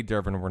J.D.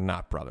 Durbin were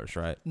not brothers,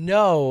 right?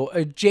 No,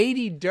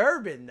 J.D.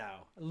 Durbin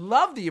though.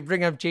 Love that you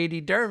bring up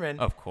J.D. Durbin.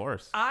 Of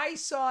course. I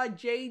saw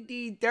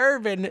J.D.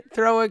 Durbin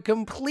throw a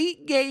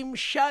complete game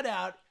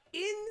shutout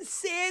in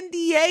San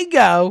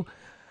Diego,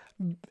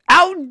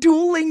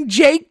 out-dueling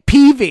Jake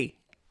Peavy.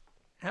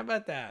 How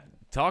about that?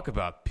 Talk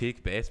about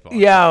peak baseball.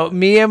 Yo,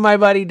 me and my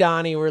buddy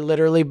Donnie were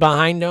literally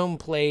behind home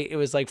plate. It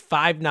was like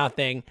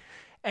 5-0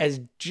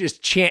 as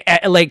just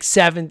at like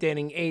 7th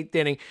inning, 8th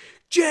inning.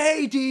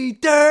 J.D.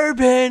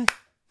 Durbin.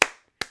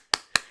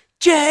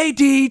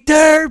 J.D.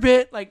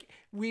 Durbin. Like,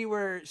 we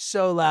were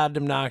so loud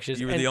and obnoxious.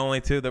 You were the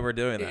only two that were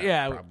doing that.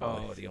 Yeah.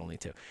 probably. Oh, the only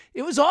two.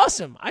 It was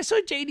awesome. I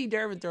saw J.D.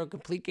 Durbin throw a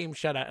complete game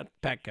shutout at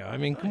Petco. I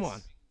mean, come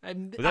on. Was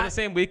that the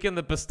same weekend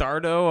that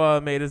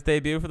Bastardo made his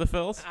debut for the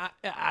Phils?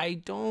 I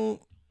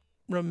don't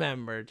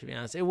remember, to be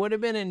honest. It would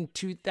have been in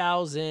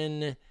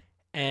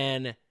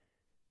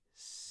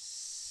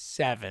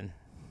 2007.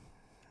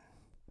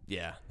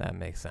 Yeah, that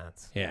makes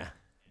sense. Yeah.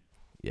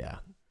 Yeah.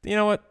 You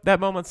know what?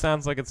 That moment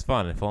sounds like it's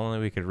fun. If only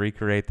we could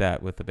recreate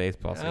that with the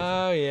baseball season.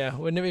 Oh, yeah.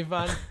 Wouldn't it be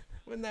fun?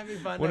 Wouldn't that be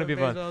fun? Wouldn't it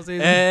be fun?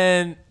 Season?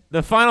 And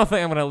the final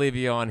thing I'm going to leave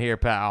you on here,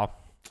 pal,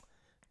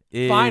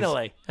 is...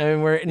 Finally. I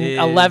mean, we're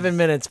 11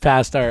 minutes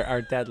past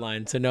our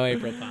deadline, so no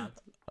April thoughts.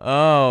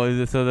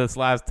 Oh, so this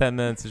last 10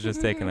 minutes is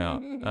just taken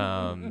out.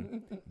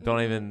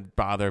 Don't even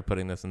bother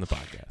putting this in the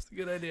podcast.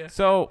 Good idea.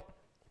 So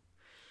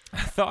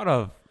I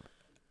thought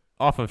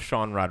off of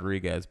Sean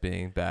Rodriguez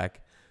being back,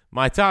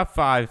 my top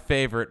 5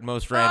 favorite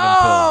most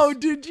random pills.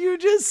 Did you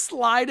just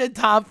slide a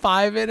top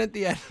 5 in at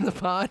the end of the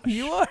pod?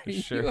 You are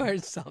Sure. You are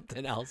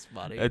something else,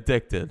 buddy.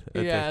 Addicted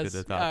Yes.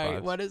 to top All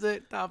right. 5s. What is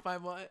it? Top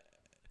 5 what?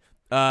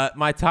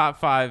 My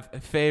top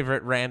 5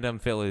 favorite random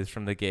Phillies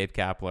from the Gabe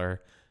Kapler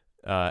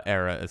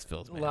era as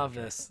Phil's manager. Love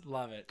this.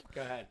 Love it.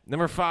 Go ahead.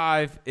 Number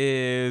 5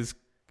 is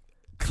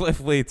Cliff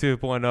Lee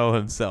 2.0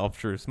 himself,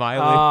 Drew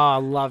Smiley. Oh, I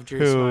love Drew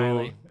who,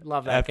 Smiley.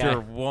 Love that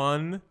after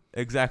guy.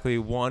 exactly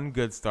one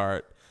good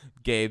start,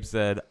 Gabe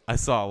said, I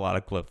saw a lot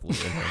of Cliff Lee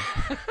in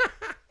him.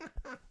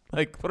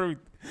 Like, what are we?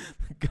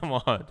 Come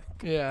on.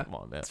 Yeah. Come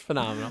on, man. It's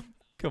phenomenal.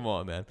 Come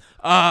on, man.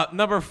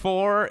 Number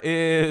 4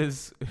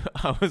 is,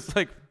 I was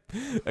like,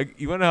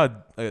 you want to know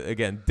how,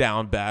 again,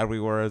 down bad we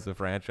were as a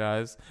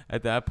franchise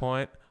at that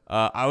point?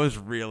 I was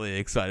really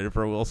excited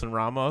for Wilson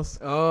Ramos.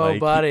 Oh,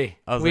 buddy.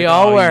 We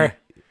all were.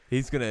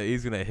 He's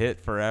gonna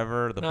hit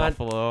forever.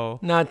 Buffalo.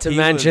 Not to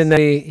mention that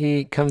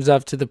he comes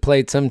up to the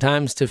plate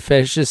sometimes to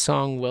fish his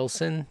song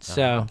Wilson.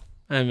 So,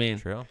 I mean,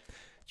 True.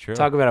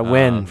 Talk about a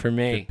win for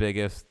me.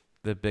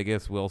 The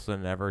biggest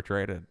Wilson ever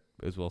traded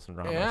is Wilson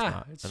Ramos.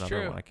 Yeah, it's another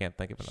true. one. I can't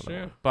think of another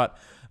True. one. But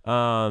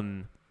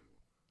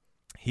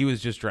he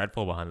was just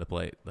dreadful behind the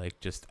plate. Like,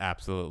 just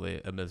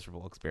absolutely a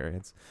miserable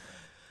experience.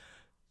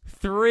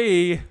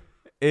 3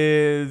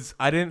 is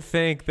I didn't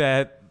think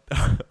that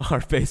our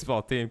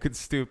baseball team could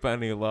stoop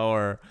any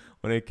lower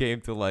when it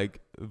came to, like,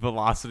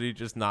 velocity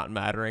just not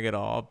mattering at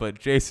all. But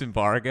Jason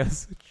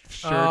Vargas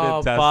sure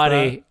did test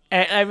buddy.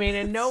 I mean,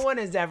 and no one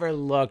has ever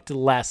looked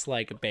less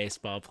like a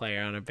baseball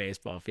player on a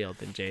baseball field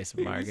than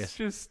Jason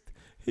Vargas.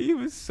 He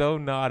was so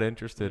not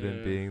interested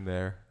in being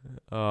there.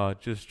 Oh,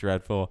 just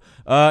dreadful.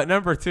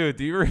 Number 2,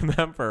 do you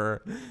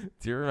remember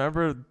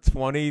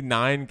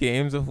 29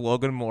 games of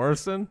Logan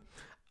Morrison?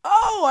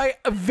 Oh, I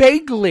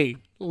vaguely.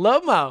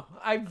 Lomo.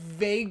 I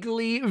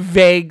vaguely,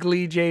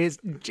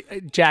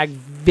 Jack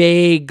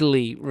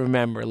vaguely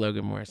remember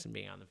Logan Morrison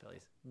being on the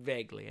Phillies.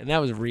 Vaguely. And that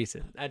was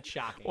recent. That's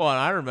shocking. Well, and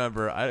I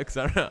remember, I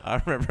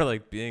remember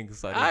like being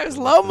excited. I was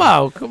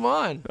Lomo. Come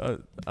on.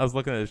 I was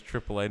looking at his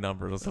AAA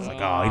numbers. I was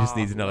like, oh, he just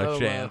needs another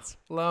chance.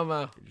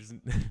 Lomo.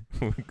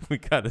 We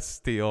got to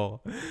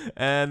steal.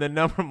 And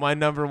my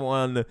number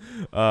 1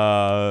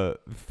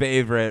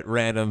 favorite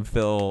random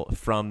Phil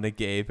from the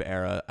Gabe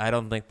era. I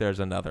don't think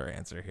there's another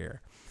answer here.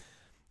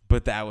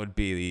 But that would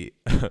be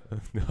the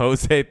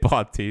Jose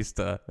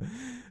Bautista.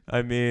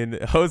 I mean,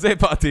 Jose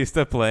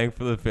Bautista playing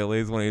for the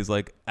Phillies when he's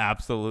like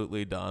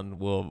absolutely done. I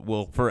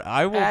will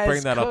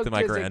bring that up to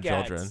my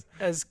grandchildren.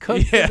 As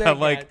cooked as it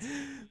gets.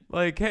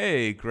 Like,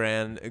 hey,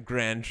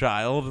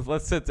 grandchild,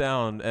 let's sit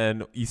down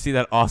and you see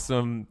that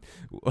awesome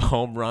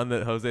home run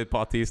that Jose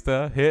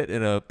Bautista hit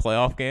in a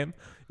playoff game.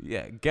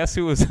 Yeah, guess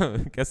who was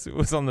on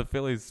the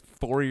Phillies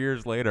 4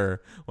 years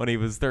later when he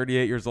was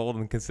 38 years old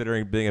and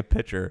considering being a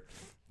pitcher?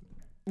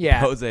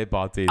 Yeah, Jose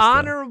Bautista.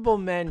 Honorable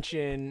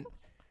mention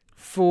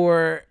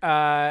for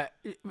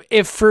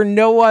if for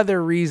no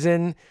other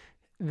reason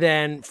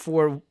than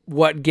for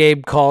what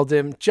Gabe called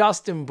him,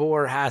 Justin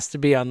Bohr has to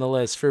be on the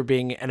list for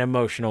being an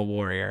emotional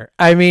warrior.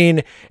 I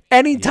mean,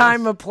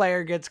 anytime a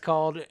player gets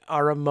called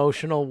our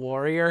emotional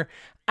warrior,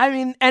 I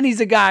mean, and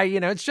he's a guy,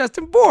 it's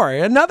Justin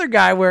Bohr, another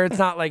guy where it's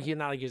not like he's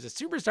a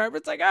superstar, but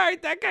it's like, all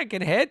right, that guy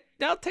can hit.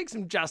 I'll take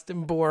some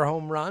Justin Bohr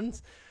home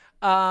runs.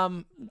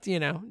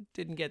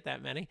 Didn't get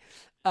that many.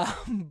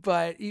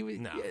 But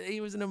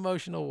he was an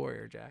emotional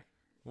warrior, Jack.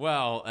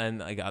 Well,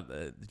 and I got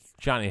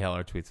Johnny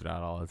Heller tweets it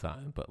out all the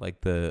time, but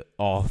like the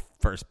all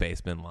first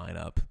baseman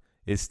lineup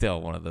is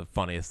still one of the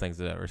funniest things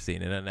I've ever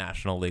seen in a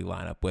National League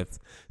lineup with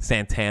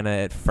Santana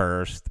at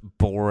first,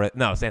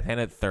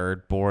 Santana at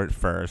third, Bohr at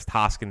first,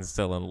 Hoskins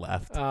still in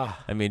left.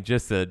 I mean,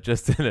 just an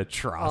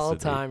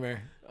atrocity.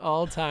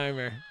 All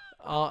timer.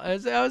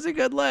 That was a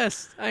good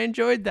list. I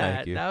enjoyed that.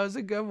 Thank you. That was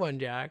a good one,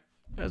 Jack.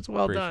 That's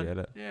well done. Appreciate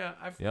it.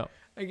 Yeah.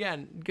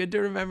 Again, good to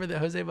remember that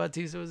Jose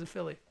Bautista was a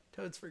Philly.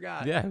 Toads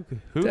forgot. Yeah,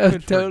 who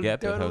could forget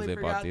that totally Jose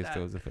forgot Bautista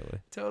that. was a Philly?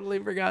 Totally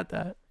forgot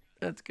that.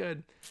 That's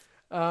good.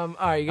 All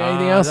right, you got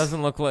anything else?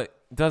 Doesn't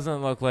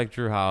look like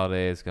Drew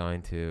Holiday is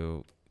going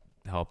to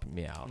help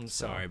me out. I'm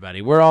sorry,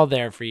 buddy. We're all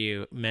there for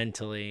you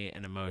mentally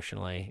and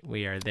emotionally.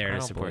 We are there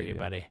to support you,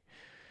 buddy.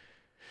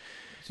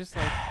 It's just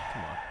like,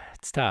 come on.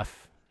 It's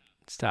tough.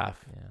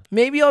 Yeah.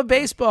 Maybe you'll have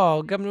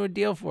baseball come to a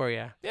deal for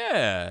you.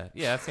 Yeah,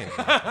 that seems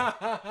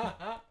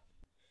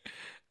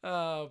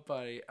Oh,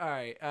 buddy. All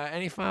right.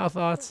 Any final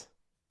thoughts?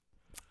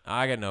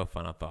 I got no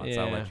final thoughts.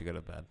 Yeah. I'll let you go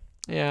to bed.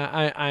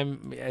 Yeah,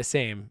 I'm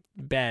same.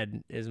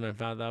 Bed is my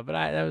final thought, but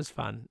that was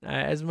fun.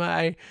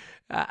 I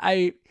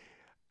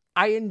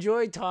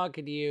enjoy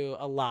talking to you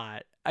a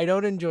lot. I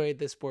don't enjoy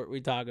the sport we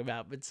talk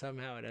about, but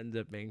somehow it ends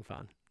up being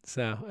fun.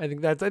 So I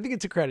think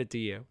it's a credit to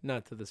you,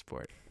 not to the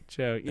sport.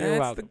 So you're welcome.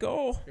 That's the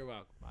goal. You're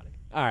welcome, buddy.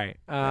 All right.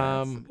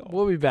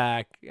 We'll be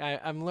back.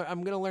 I'm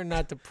gonna learn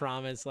not to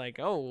promise like,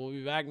 we'll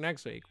be back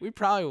next week. We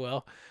probably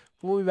will.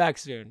 We'll be back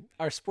soon.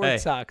 Our sport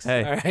sucks.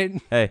 All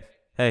right.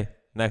 Hey.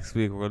 Next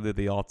week we're gonna do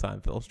the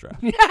all-time Phils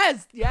draft.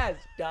 Yes.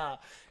 Duh.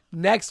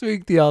 Next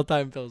week the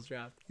all-time Phils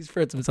draft. He's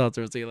Fritz and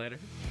Seltzer. We'll see you later.